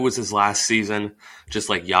 He said it was his last season, just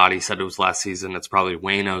like Yachty said it was last season. It's probably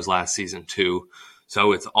Waino's last season too.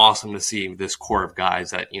 So it's awesome to see this core of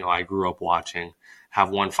guys that, I grew up watching have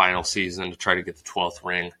one final season to try to get the 12th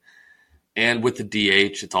ring. And with the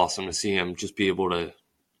DH, it's awesome to see him just be able to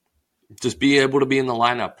be in the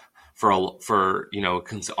lineup for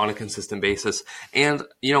on a consistent basis. And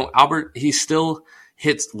Albert, he still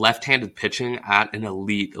hits left-handed pitching at an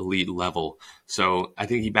elite level. So I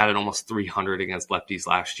think he batted almost 300 against lefties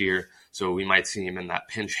last year. So we might see him in that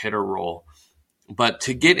pinch hitter role. But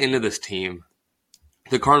to get into this team,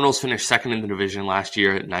 the Cardinals finished second in the division last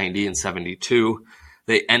year at 90-72.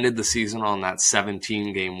 They ended the season on that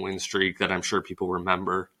 17-game win streak that I'm sure people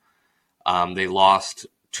remember. They lost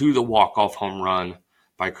to the walk-off home run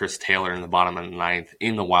by Chris Taylor in the bottom of the ninth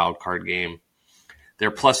in the wild card game.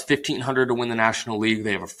 They're plus 1,500 to win the National League.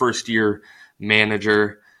 They have a first-year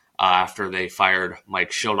manager after they fired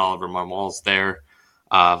Mike Schild, Oliver Marmol's there.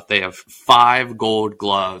 They have 5 gold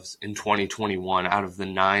gloves in 2021 out of the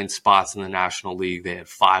 9 spots in the National League. They had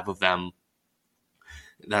 5 of them.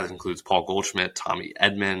 That includes Paul Goldschmidt, Tommy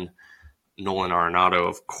Edman, Nolan Arenado,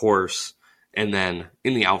 of course, and then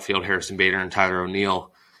in the outfield, Harrison Bader and Tyler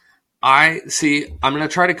O'Neill. I'm going to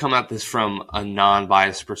try to come at this from a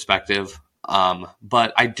non-biased perspective.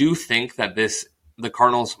 But I do think that the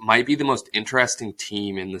Cardinals might be the most interesting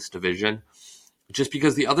team in this division, just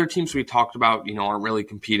because the other teams we talked about, aren't really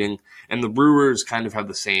competing, and the Brewers kind of have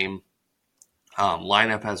the same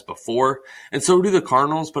lineup as before, and so do the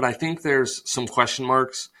Cardinals. But I think there's some question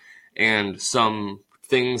marks and some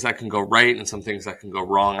things that can go right and some things that can go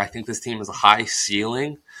wrong. I think this team has a high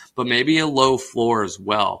ceiling, but maybe a low floor as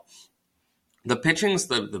well. The pitching's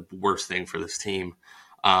the worst thing for this team.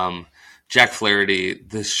 Jack Flaherty,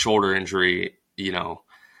 this shoulder injury,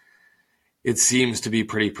 it seems to be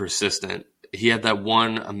pretty persistent. He had that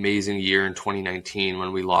one amazing year in 2019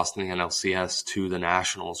 when we lost in the NLCS to the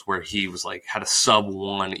Nationals, where he was had a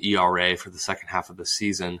sub-1 ERA for the second half of the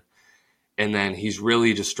season. And then he's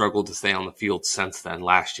really just struggled to stay on the field since then.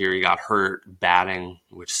 Last year he got hurt batting,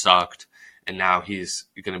 which sucked. And now he's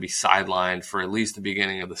going to be sidelined for at least the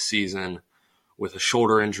beginning of the season with a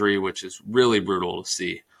shoulder injury, which is really brutal to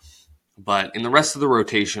see. But in the rest of the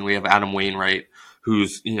rotation, we have Adam Wainwright,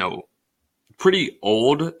 who's, pretty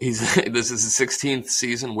old. This is his 16th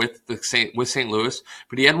season with St. Louis,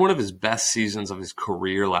 but he had one of his best seasons of his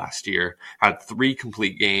career last year. Had 3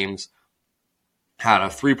 complete games, had a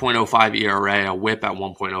 3.05 ERA, a WHIP at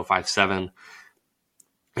 1.057,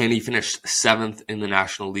 and he finished 7th in the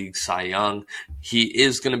National League Cy Young. He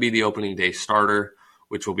is going to be the opening day starter,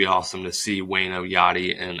 which will be awesome to see Waino,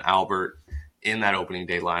 Yachty, and Albert in that opening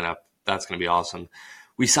day lineup. That's going to be awesome.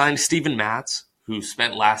 We signed Steven Matz, who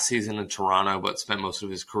spent last season in Toronto but spent most of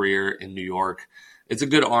his career in New York. It's a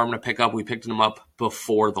good arm to pick up. We picked him up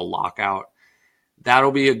before the lockout.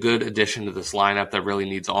 That'll be a good addition to this lineup that really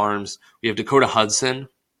needs arms. We have Dakota Hudson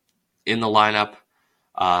in the lineup.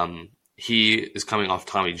 He is coming off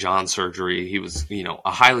Tommy John surgery. He was,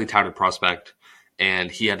 a highly touted prospect, and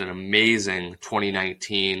he had an amazing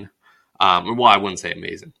 2019. Well, I wouldn't say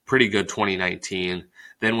amazing. Pretty good 2019.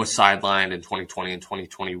 Then was sidelined in 2020 and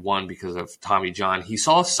 2021 because of Tommy John. He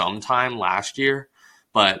saw some time last year,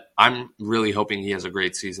 but I'm really hoping he has a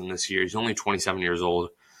great season this year. He's only 27 years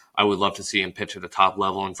old. I would love to see him pitch at the top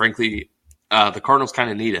level, and frankly, the Cardinals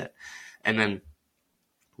kind of need it. And then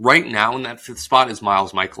right now in that 5th spot is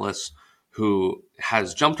Miles Michaelis, who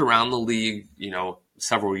has jumped around the league,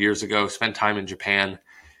 several years ago, spent time in Japan,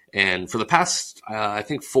 and for the past, I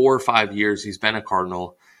think 4 or 5 years, he's been a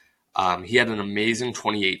Cardinal. He had an amazing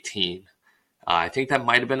 2018. I think that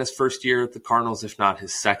might have been his first year at the Cardinals, if not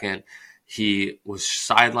his second. He was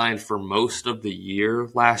sidelined for most of the year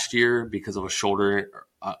last year because of a shoulder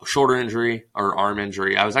injury or arm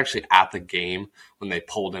injury. I was actually at the game when they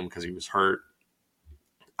pulled him because he was hurt.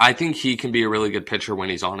 I think he can be a really good pitcher when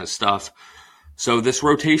he's on his stuff. So this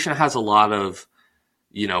rotation has a lot of,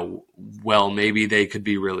 maybe they could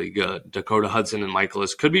be really good. Dakota Hudson and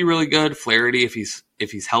Michaelis could be really good. Flaherty, if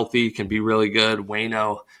he's healthy, can be really good.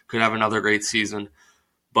 Waino could have another great season.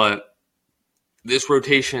 But this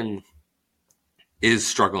rotation is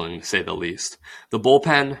struggling, to say the least. The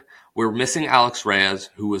bullpen, we're missing Alex Reyes,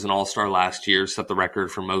 who was an all-star last year, set the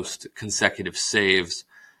record for most consecutive saves.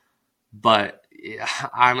 But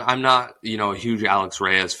I'm not, a huge Alex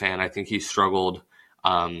Reyes fan. I think he struggled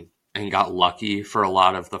and got lucky for a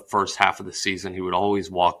lot of the first half of the season. He would always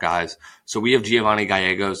walk guys. So we have Giovanni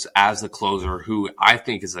Gallegos as the closer, who I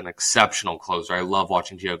think is an exceptional closer. I love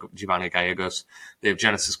watching Giovanni Gallegos. They have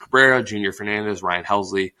Genesis Cabrera, Junior Fernandez, Ryan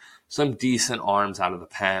Helsley, some decent arms out of the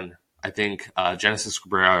pen. I think Genesis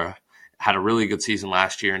Cabrera had a really good season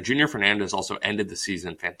last year, and Junior Fernandez also ended the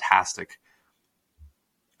season fantastic.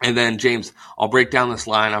 And then, James, I'll break down this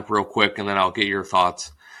lineup real quick, and then I'll get your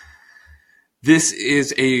thoughts. This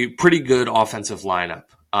is a pretty good offensive lineup.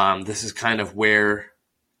 This is kind of where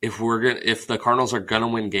if the Cardinals are gonna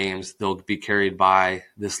win games, they'll be carried by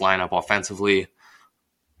this lineup offensively.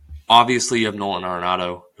 Obviously, you have Nolan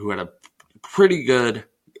Arenado, who had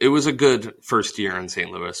it was a good first year in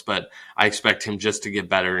St. Louis, but I expect him just to get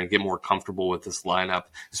better and get more comfortable with this lineup,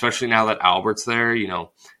 especially now that Albert's there.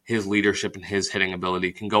 His leadership and his hitting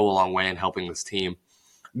ability can go a long way in helping this team.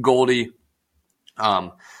 Goldie,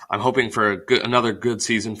 I'm hoping for another good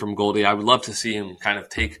season from Goldie. I would love to see him kind of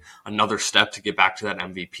take another step to get back to that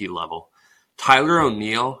MVP level. Tyler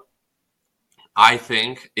O'Neill, I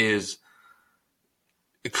think,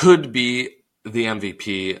 could be the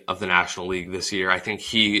MVP of the National League this year. I think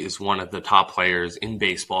he is one of the top players in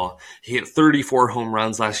baseball. He hit 34 home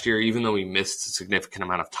runs last year, even though he missed a significant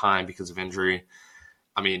amount of time because of injury.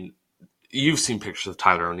 I mean, you've seen pictures of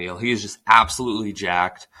Tyler O'Neill. He is just absolutely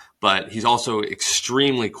jacked, but he's also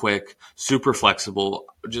extremely quick, super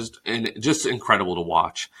flexible, just incredible to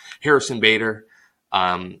watch. Harrison Bader,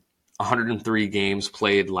 103 games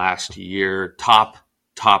played last year, top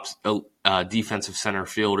defensive center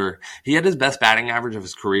fielder. He had his best batting average of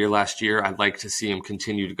his career last year. I'd like to see him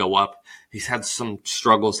continue to go up. He's had some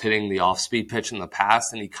struggles hitting the off-speed pitch in the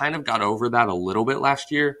past, and he kind of got over that a little bit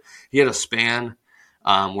last year. He had a span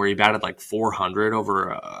where he batted like 400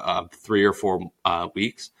 over 3 or 4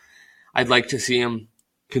 weeks. I'd like to see him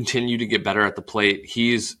continue to get better at the plate.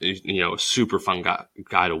 He's a super fun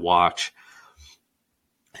guy to watch.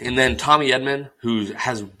 And then Tommy Edman, who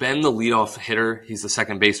has been the leadoff hitter. He's the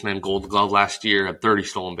second baseman, Gold Glove last year, had 30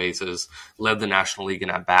 stolen bases, led the National League in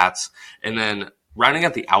at-bats. And then rounding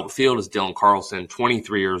out the outfield is Dylan Carlson,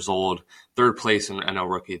 23 years old, third place in NL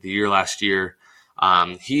Rookie of the Year last year.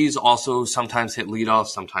 He's also sometimes hit leadoff,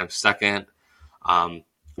 sometimes second. I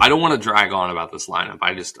don't want to drag on about this lineup.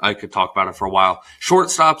 I could talk about it for a while.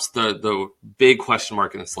 Shortstops, the big question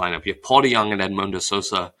mark in this lineup. You have Paul DeJong and Edmundo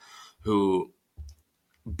Sosa, who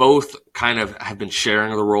both kind of have been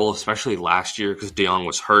sharing the role, especially last year because DeJong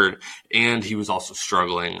was hurt and he was also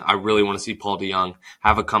struggling. I really want to see Paul DeJong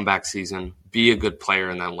have a comeback season, be a good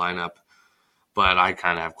player in that lineup, but I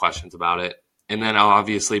kind of have questions about it. And then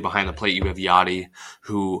obviously behind the plate, you have Yadi,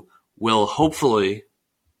 who will hopefully,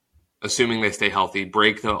 assuming they stay healthy,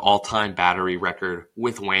 break the all-time battery record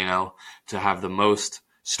with Waino to have the most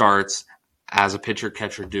starts as a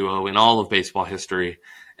pitcher-catcher duo in all of baseball history.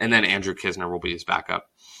 And then Andrew Knizner will be his backup.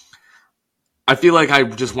 I feel like I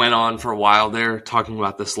just went on for a while there talking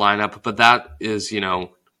about this lineup, but that is,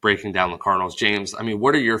 breaking down the Cardinals. James, I mean,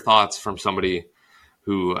 what are your thoughts from somebody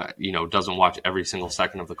who, doesn't watch every single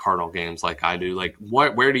second of the Cardinal games like I do? Like,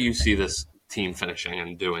 where do you see this team finishing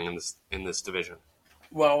and doing in this division?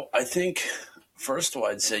 Well, I think, first of all,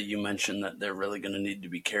 I'd say you mentioned that they're really going to need to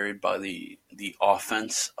be carried by the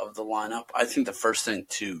offense of the lineup. I think the first thing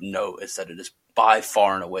to note is that it is by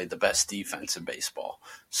far and away the best defense in baseball.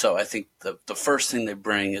 So I think the first thing they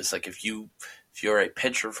bring is, like, if you're a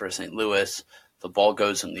pitcher for St. Louis, the ball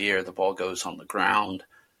goes in the air, the ball goes on the ground,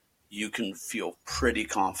 you can feel pretty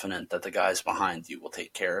confident that the guys behind you will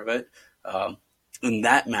take care of it. And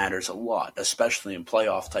that matters a lot, especially in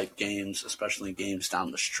playoff-type games, especially in games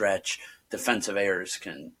down the stretch. Defensive errors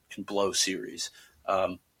can blow series.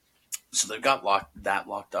 So they've got that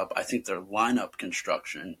locked up. I think their lineup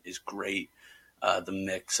construction is great. The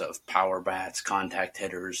mix of power bats, contact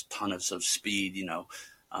hitters, tons of speed,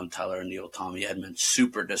 Tyler O'Neill, Tommy Edman,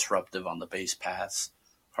 super disruptive on the base paths,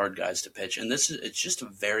 hard guys to pitch. And it's just a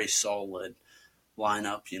very solid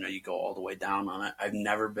lineup. You go all the way down on it. I've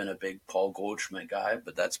never been a big Paul Goldschmidt guy,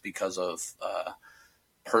 but that's because of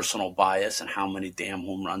personal bias and how many damn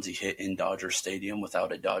home runs he hit in Dodger Stadium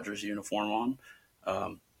without a Dodgers uniform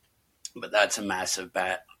on. But that's a massive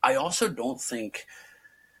bat. I also don't think,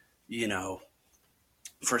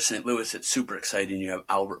 for St. Louis, it's super exciting. You have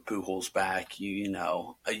Albert Pujols back.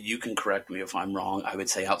 You can correct me if I'm wrong. I would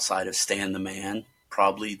say outside of Stan the Man,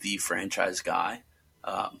 probably the franchise guy.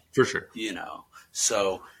 For sure.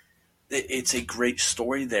 So it's a great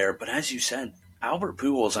story there. But as you said, Albert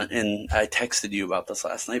Pujols, and I texted you about this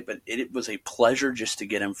last night, but it was a pleasure just to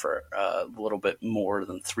get him for a little bit more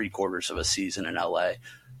than 3/4 of a season in LA.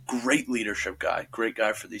 Great leadership guy, great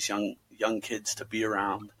guy for these young kids to be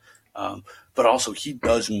around. But also he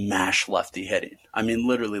does mash lefty hitting. I mean,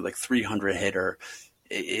 literally like 300 hitter,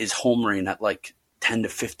 is homering at like 10 to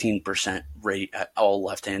 15% rate at all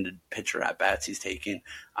left-handed pitcher at bats he's taking.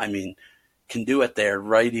 I mean, can do it there.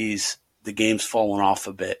 Righties, the game's fallen off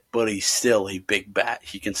a bit, but he's still a big bat.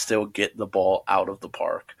 He can still get the ball out of the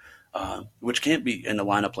park, which can't be in a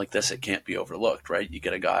lineup like this. It can't be overlooked, right? You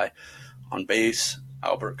get a guy on base,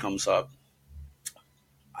 Albert comes up.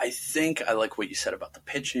 I think I like what you said about the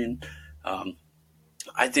pitching.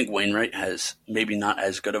 I think Wainwright has maybe not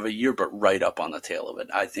as good of a year, but right up on the tail of it.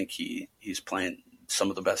 I think he's playing some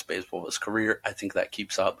of the best baseball of his career. I think that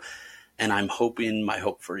keeps up. And I'm hoping, my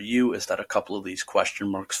hope for you is that a couple of these question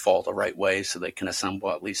marks fall the right way so they can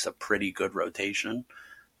assemble at least a pretty good rotation.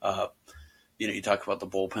 Uh, you talk about the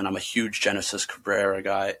bullpen. I'm a huge Genesis Cabrera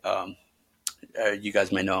guy. You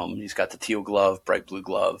guys may know him. He's got the teal glove, bright blue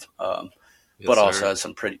glove, Yes, but also sir. has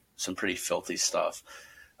some pretty filthy stuff.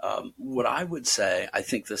 What I would say, I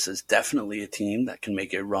think this is definitely a team that can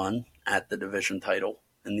make a run at the division title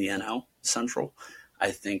in the NL Central.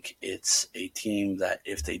 I think it's a team that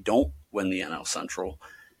if they don't win the NL Central,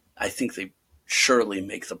 I think they surely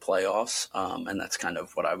make the playoffs. And that's kind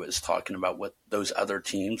of what I was talking about. What those other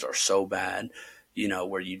teams are so bad,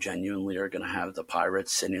 where you genuinely are going to have the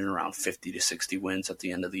Pirates sitting around 50 to 60 wins at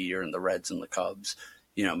the end of the year, and the Reds and the Cubs,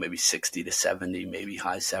 maybe 60 to 70, maybe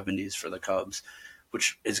high 70s for the Cubs,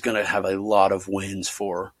 which is going to have a lot of wins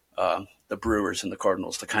for the Brewers and the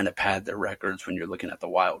Cardinals to kind of pad their records when you're looking at the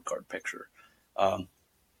wild card picture.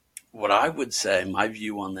 What I would say, my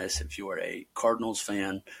view on this, if you are a Cardinals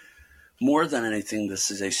fan, more than anything, this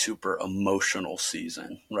is a super emotional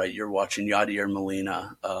season, right? You're watching Yadier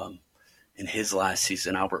Molina in his last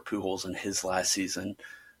season, Albert Pujols in his last season.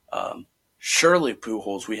 Surely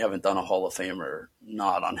Pujols, we haven't done a Hall of Famer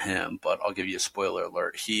nod on him, but I'll give you a spoiler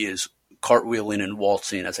alert. He is cartwheeling and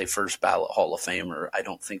waltzing as a first ballot Hall of Famer. I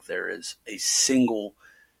don't think there is a single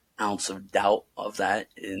ounce of doubt of that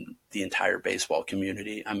in the entire baseball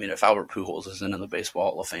community. I mean, if Albert Pujols isn't in the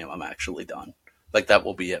Baseball Hall of Fame, I'm actually done. Like, that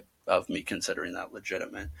will be it of me considering that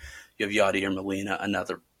legitimate. You have Yadier Molina,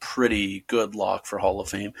 another pretty good lock for Hall of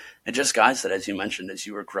Fame. And just guys that, as you mentioned, as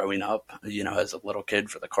you were growing up, as a little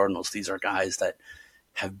kid for the Cardinals, these are guys that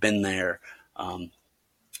have been there.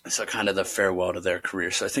 So kind of the farewell to their career.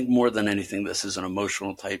 So I think more than anything, this is an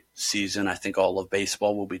emotional type season. I think all of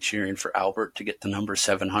baseball will be cheering for Albert to get to number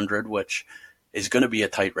 700, which is going to be a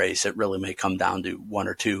tight race. It really may come down to one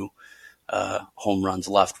or two home runs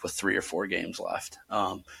left with 3 or 4 games left.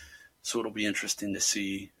 So it'll be interesting to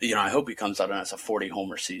see. I hope he comes out and has a 40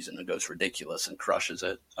 homer season and goes ridiculous and crushes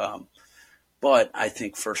it. But I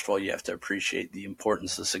think, first of all, you have to appreciate the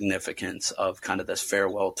importance, the significance of kind of this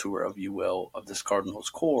farewell tour, if you will, of this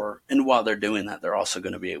Cardinals core. And while they're doing that, they're also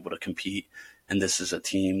going to be able to compete. And this is a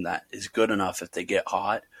team that is good enough, if they get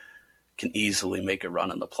hot, can easily make a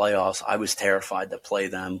run in the playoffs. I was terrified to play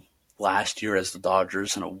them last year as the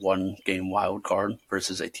Dodgers in a 1-game wild card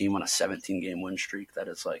versus a team on a 17-game win streak. That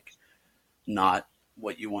is like not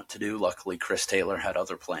what you want to do. Luckily, Chris Taylor had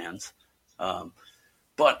other plans.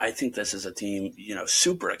 But I think this is a team,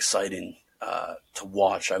 super exciting to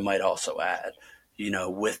watch, I might also add,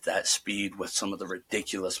 with that speed, with some of the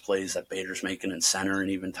ridiculous plays that Bader's making in center,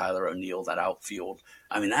 and even Tyler O'Neill, that outfield.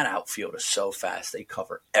 I mean, that outfield is so fast. They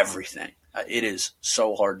cover everything. It is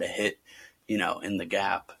so hard to hit, in the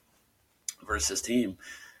gap versus team.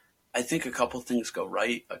 I think a couple things go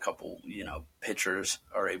right. A couple, pitchers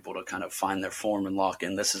are able to kind of find their form and lock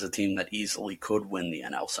in. This is a team that easily could win the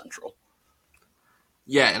NL Central.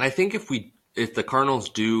 Yeah, and I think if the Cardinals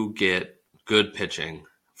do get good pitching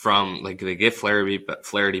from, like, they get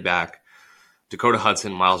Flaherty back, Dakota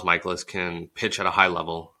Hudson, Miles Michaelis can pitch at a high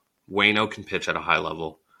level. Waino can pitch at a high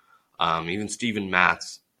level. Even Steven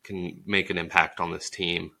Matz can make an impact on this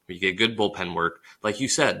team. You get good bullpen work. Like you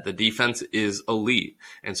said, the defense is elite.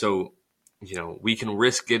 And so, we can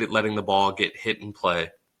risk letting the ball get hit and play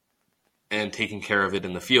and taking care of it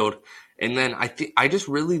in the field. And then I just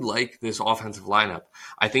really like this offensive lineup.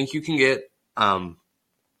 I think you can get a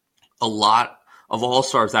lot of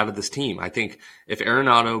all-stars out of this team. I think if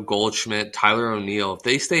Arenado, Goldschmidt, Tyler O'Neill, if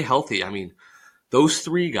they stay healthy, I mean, those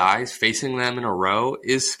 3 guys facing them in a row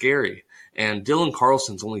is scary. And Dylan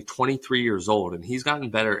Carlson's only 23 years old, and he's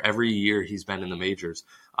gotten better every year he's been in the majors.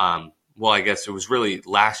 Well, I guess it was really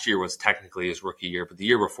last year was technically his rookie year, but the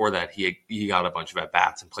year before that, he got a bunch of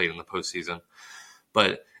at-bats and played in the postseason.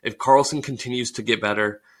 But if Carlson continues to get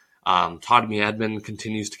better, Todd Edman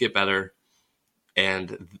continues to get better,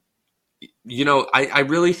 and I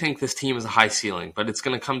really think this team is a high ceiling, but it's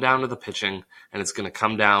going to come down to the pitching, and it's going to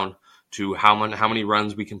come down to how many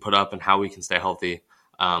runs we can put up and how we can stay healthy.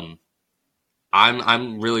 I'm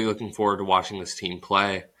really looking forward to watching this team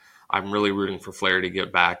play. I'm really rooting for Flaherty to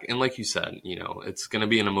get back, and like you said, it's going to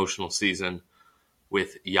be an emotional season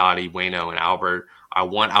with Yadi, Waino, and Albert. I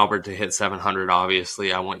want Albert to hit 700,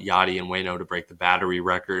 obviously. I want Yadi and Waino to break the battery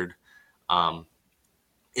record.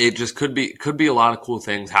 It just could be a lot of cool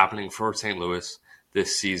things happening for St. Louis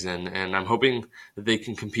this season, and I'm hoping that they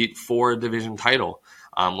can compete for a division title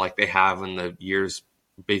like they have in the years,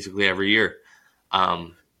 basically every year.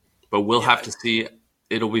 But we'll have to see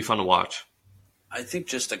it'll be fun to watch. I think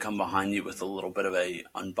just to come behind you with a little bit of a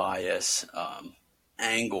unbiased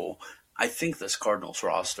angle, I think this Cardinals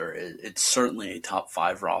roster, it's certainly a top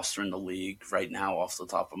 5 roster in the league right now. Off the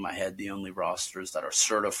top of my head, the only rosters that are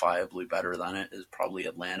certifiably better than it is probably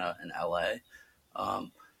Atlanta and LA.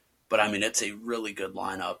 But I mean, it's a really good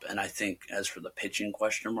lineup. And I think as for the pitching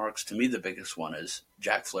question marks, to me, the biggest one is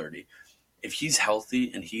Jack Flaherty. If he's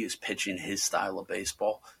healthy and he is pitching his style of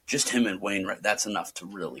baseball, just him and Wainwright, that's enough to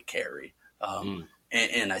really carry.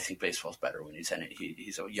 And I think baseball's better when he's in it.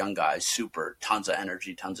 He's a young guy, super, tons of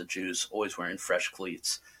energy, tons of juice, always wearing fresh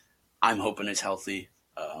cleats. I'm hoping he's healthy.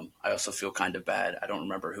 I also feel kind of bad. I don't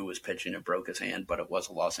remember who was pitching and broke his hand, but it was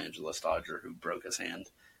a Los Angeles Dodger who broke his hand.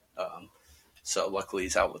 So luckily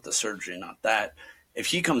he's out with the surgery, not that. If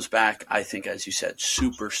he comes back, I think, as you said,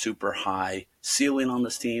 super, super high ceiling on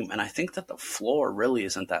this team. And I think that the floor really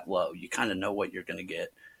isn't that low. You kind of know what you're going to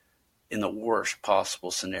get. In the worst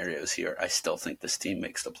possible scenarios here, I still think this team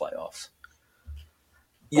makes the playoffs.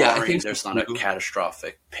 Yeah, I think there's not a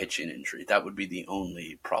catastrophic pitching injury. That would be the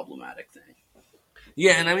only problematic thing.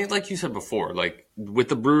 Yeah, and I mean, like you said before, like with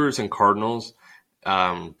the Brewers and Cardinals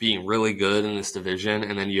being really good in this division,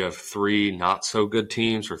 and then you have 3 not so good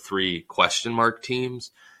teams or 3 question mark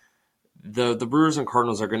teams, the Brewers and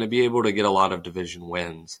Cardinals are going to be able to get a lot of division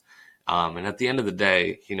wins. And at the end of the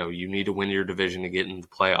day, you need to win your division to get into the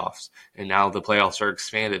playoffs. And now the playoffs are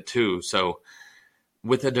expanded too. So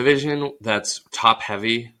with a division that's top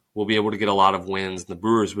heavy, we'll be able to get a lot of wins. The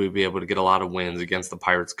Brewers will be able to get a lot of wins against the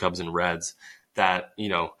Pirates, Cubs, and Reds that,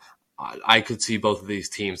 I could see both of these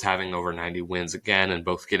teams having over 90 wins again and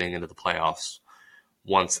both getting into the playoffs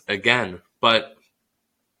once again. But,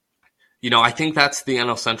 I think that's the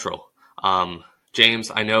NL Central.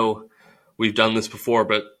 James, I know we've done this before,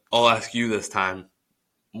 but I'll ask you this time.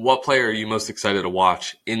 What player are you most excited to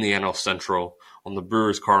watch in the NL Central on the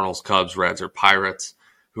Brewers, Cardinals, Cubs, Reds, or Pirates?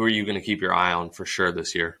 Who are you going to keep your eye on for sure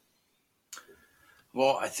this year?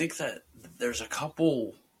 Well, I think that there's a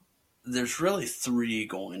couple. There's really 3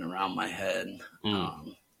 going around my head.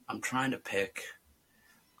 I'm trying to pick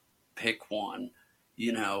one.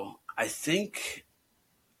 I think,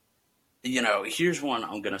 here's one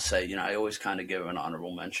I'm going to say. I always kind of give an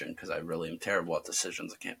honorable mention because I really am terrible at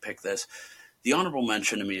decisions. I can't pick this. The honorable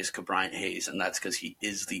mention to me is Ke'Bryan Hayes, and that's because he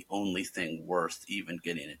is the only thing worth even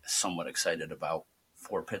getting somewhat excited about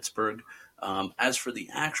for Pittsburgh. As for the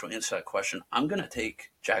actual answer to that question, I'm going to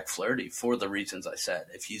take Jack Flaherty for the reasons I said.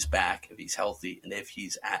 If he's back, if he's healthy, and if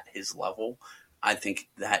he's at his level, I think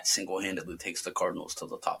that single-handedly takes the Cardinals to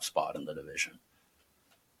the top spot in the division.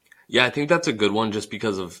 Yeah, I think that's a good one just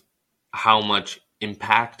because of how much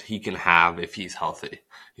impact he can have if he's healthy.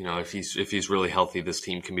 If he's really healthy, this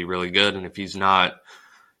team can be really good. And if he's not,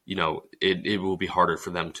 it will be harder for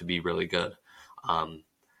them to be really good.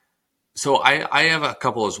 So I have a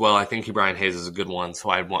couple as well. I think Ke'Bryan Hayes is a good one, so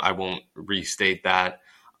I won't restate that.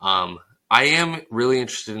 I am really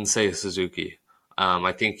interested in Seiya Suzuki.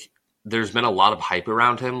 I think there's been a lot of hype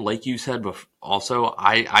around him. Like you said, but also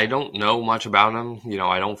I don't know much about him.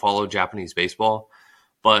 I don't follow Japanese baseball,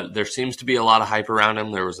 but there seems to be a lot of hype around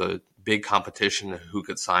him. There was a big competition who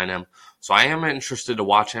could sign him. So I am interested to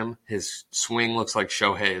watch him. His swing looks like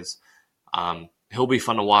Shohei's. He'll be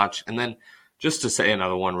fun to watch. And then just to say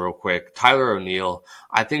another one real quick, Tyler O'Neill.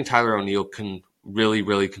 I think Tyler O'Neill can really,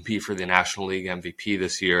 really compete for the National League MVP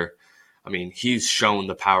this year. I mean, he's shown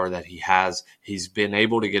the power that he has. He's been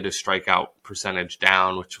able to get his strikeout percentage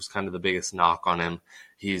down, which was kind of the biggest knock on him.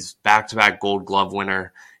 He's back-to-back Gold Glove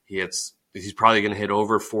winner. He's probably going to hit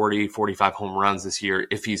over 40, 45 home runs this year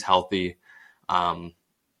if he's healthy.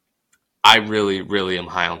 I really, really am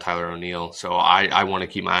high on Tyler O'Neill, so I want to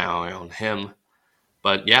keep my eye on him.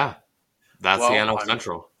 But, yeah, that's the NL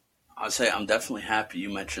Central. I'll say I'm definitely happy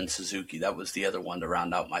you mentioned Suzuki. That was the other one to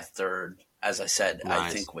round out my third. As I said, nice. I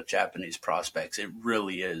think with Japanese prospects, it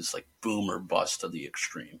really is like boom or bust to the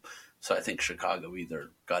extreme. So I think Chicago either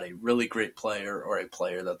got a really great player or a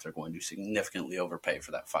player that they're going to significantly overpay for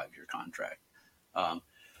that 5-year contract.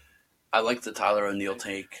 I like the Tyler O'Neill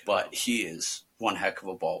take, but he is one heck of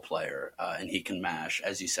a ball player, and he can mash.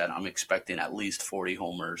 As you said, I'm expecting at least 40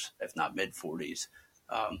 homers, if not mid-40s.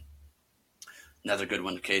 Another good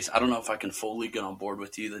one case. I don't know if I can fully get on board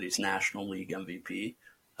with you that he's National League MVP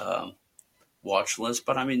watch list,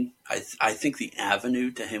 but I mean, I think the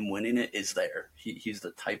avenue to him winning it is there. He's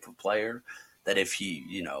the type of player that if he,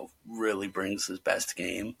 really brings his best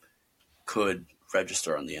game, could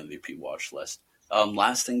register on the MVP watch list.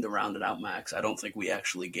 Last thing to round it out, Max, I don't think we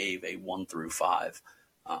actually gave a 1 through 5.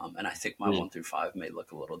 And I think my 1 through 5 may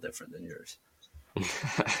look a little different than yours.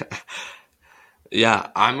 Yeah,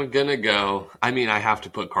 I'm gonna go. I mean, I have to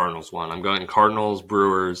put Cardinals one. I'm going Cardinals,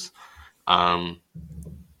 Brewers, um,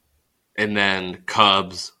 and then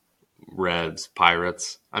Cubs, Reds,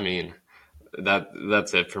 Pirates. I mean,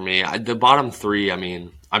 that's it for me. The bottom three. I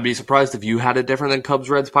mean, I'd be surprised if you had it different than Cubs,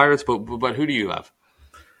 Reds, Pirates. But who do you have?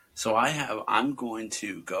 So I'm going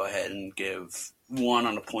to go ahead and give one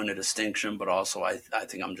on a point of distinction, but also I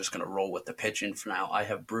think I'm just going to roll with the pitching for now. I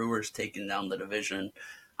have Brewers taking down the division.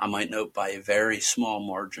 I might note by a very small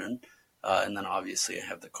margin. And then obviously I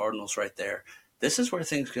have the Cardinals right there. This is where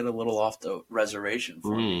things get a little off the reservation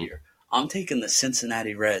for me here. I'm taking the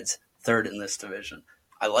Cincinnati Reds third in this division.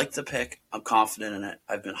 I like the pick. I'm confident in it.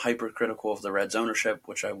 I've been hypercritical of the Reds ownership,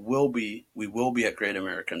 which I will be. We will be at Great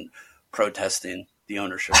American protesting the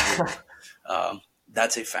ownership group.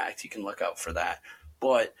 That's a fact. You can look out for that.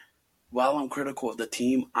 But while I'm critical of the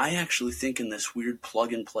team, I actually think in this weird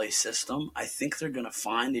plug-and-play system, I think they're going to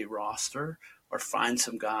find a roster or find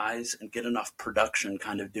some guys and get enough production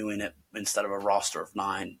kind of doing it instead of a roster of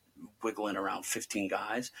 9 wiggling around 15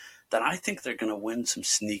 guys that I think they're going to win some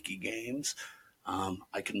sneaky games.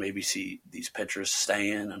 I can maybe see these pitchers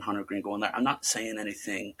staying and Hunter Green going there. I'm not saying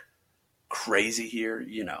anything crazy here.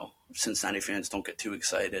 Cincinnati fans, don't get too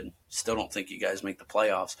excited. Still don't think you guys make the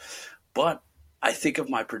playoffs. But I think of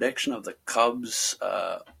my prediction of the Cubs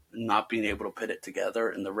not being able to put it together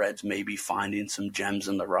and the Reds maybe finding some gems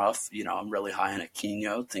in the rough. I'm really high on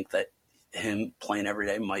Aquino. Think that him playing every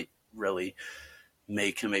day might really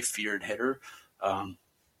make him a feared hitter.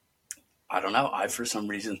 I don't know. I, for some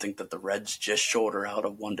reason, think that the Reds just shoulder out a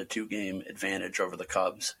 1-2 game advantage over the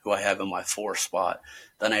Cubs, who I have in my 4 spot.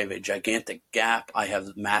 Then I have a gigantic gap. I have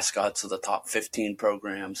the mascots of the top 15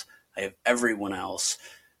 programs. I have everyone else,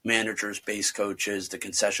 managers, base coaches, the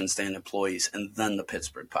concession stand employees, and then the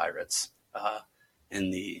Pittsburgh Pirates.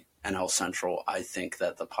 In the NL Central, I think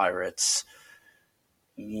that the Pirates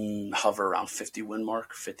hover around 50 win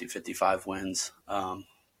mark, 50, 55 wins.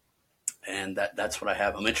 And that's what I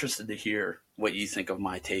have. I'm interested to hear what you think of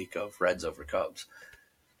my take of Reds over Cubs.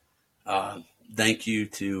 Thank you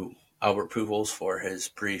to Albert Pujols for his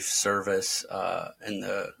brief service in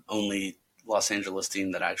the only Los Angeles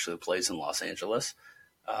team that actually plays in Los Angeles.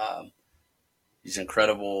 He's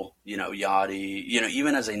incredible, Yachty,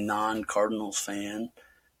 even as a non-Cardinals fan,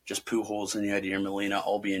 just Pujols and Yadier Molina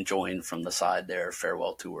all be enjoying from the side their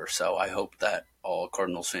farewell tour. So I hope that all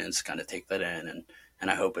Cardinals fans kind of take that in, and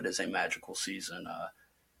I hope it is a magical season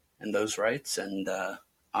in those rights. And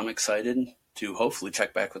I'm excited to hopefully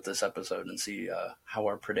check back with this episode and see how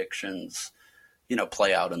our predictions,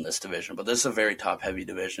 play out in this division. But this is a very top-heavy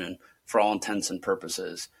division for all intents and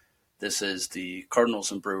purposes. This is the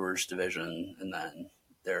Cardinals and Brewers division, and then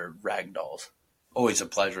they're ragdolls. Always a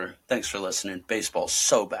pleasure. Thanks for listening. Baseball's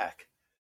so back.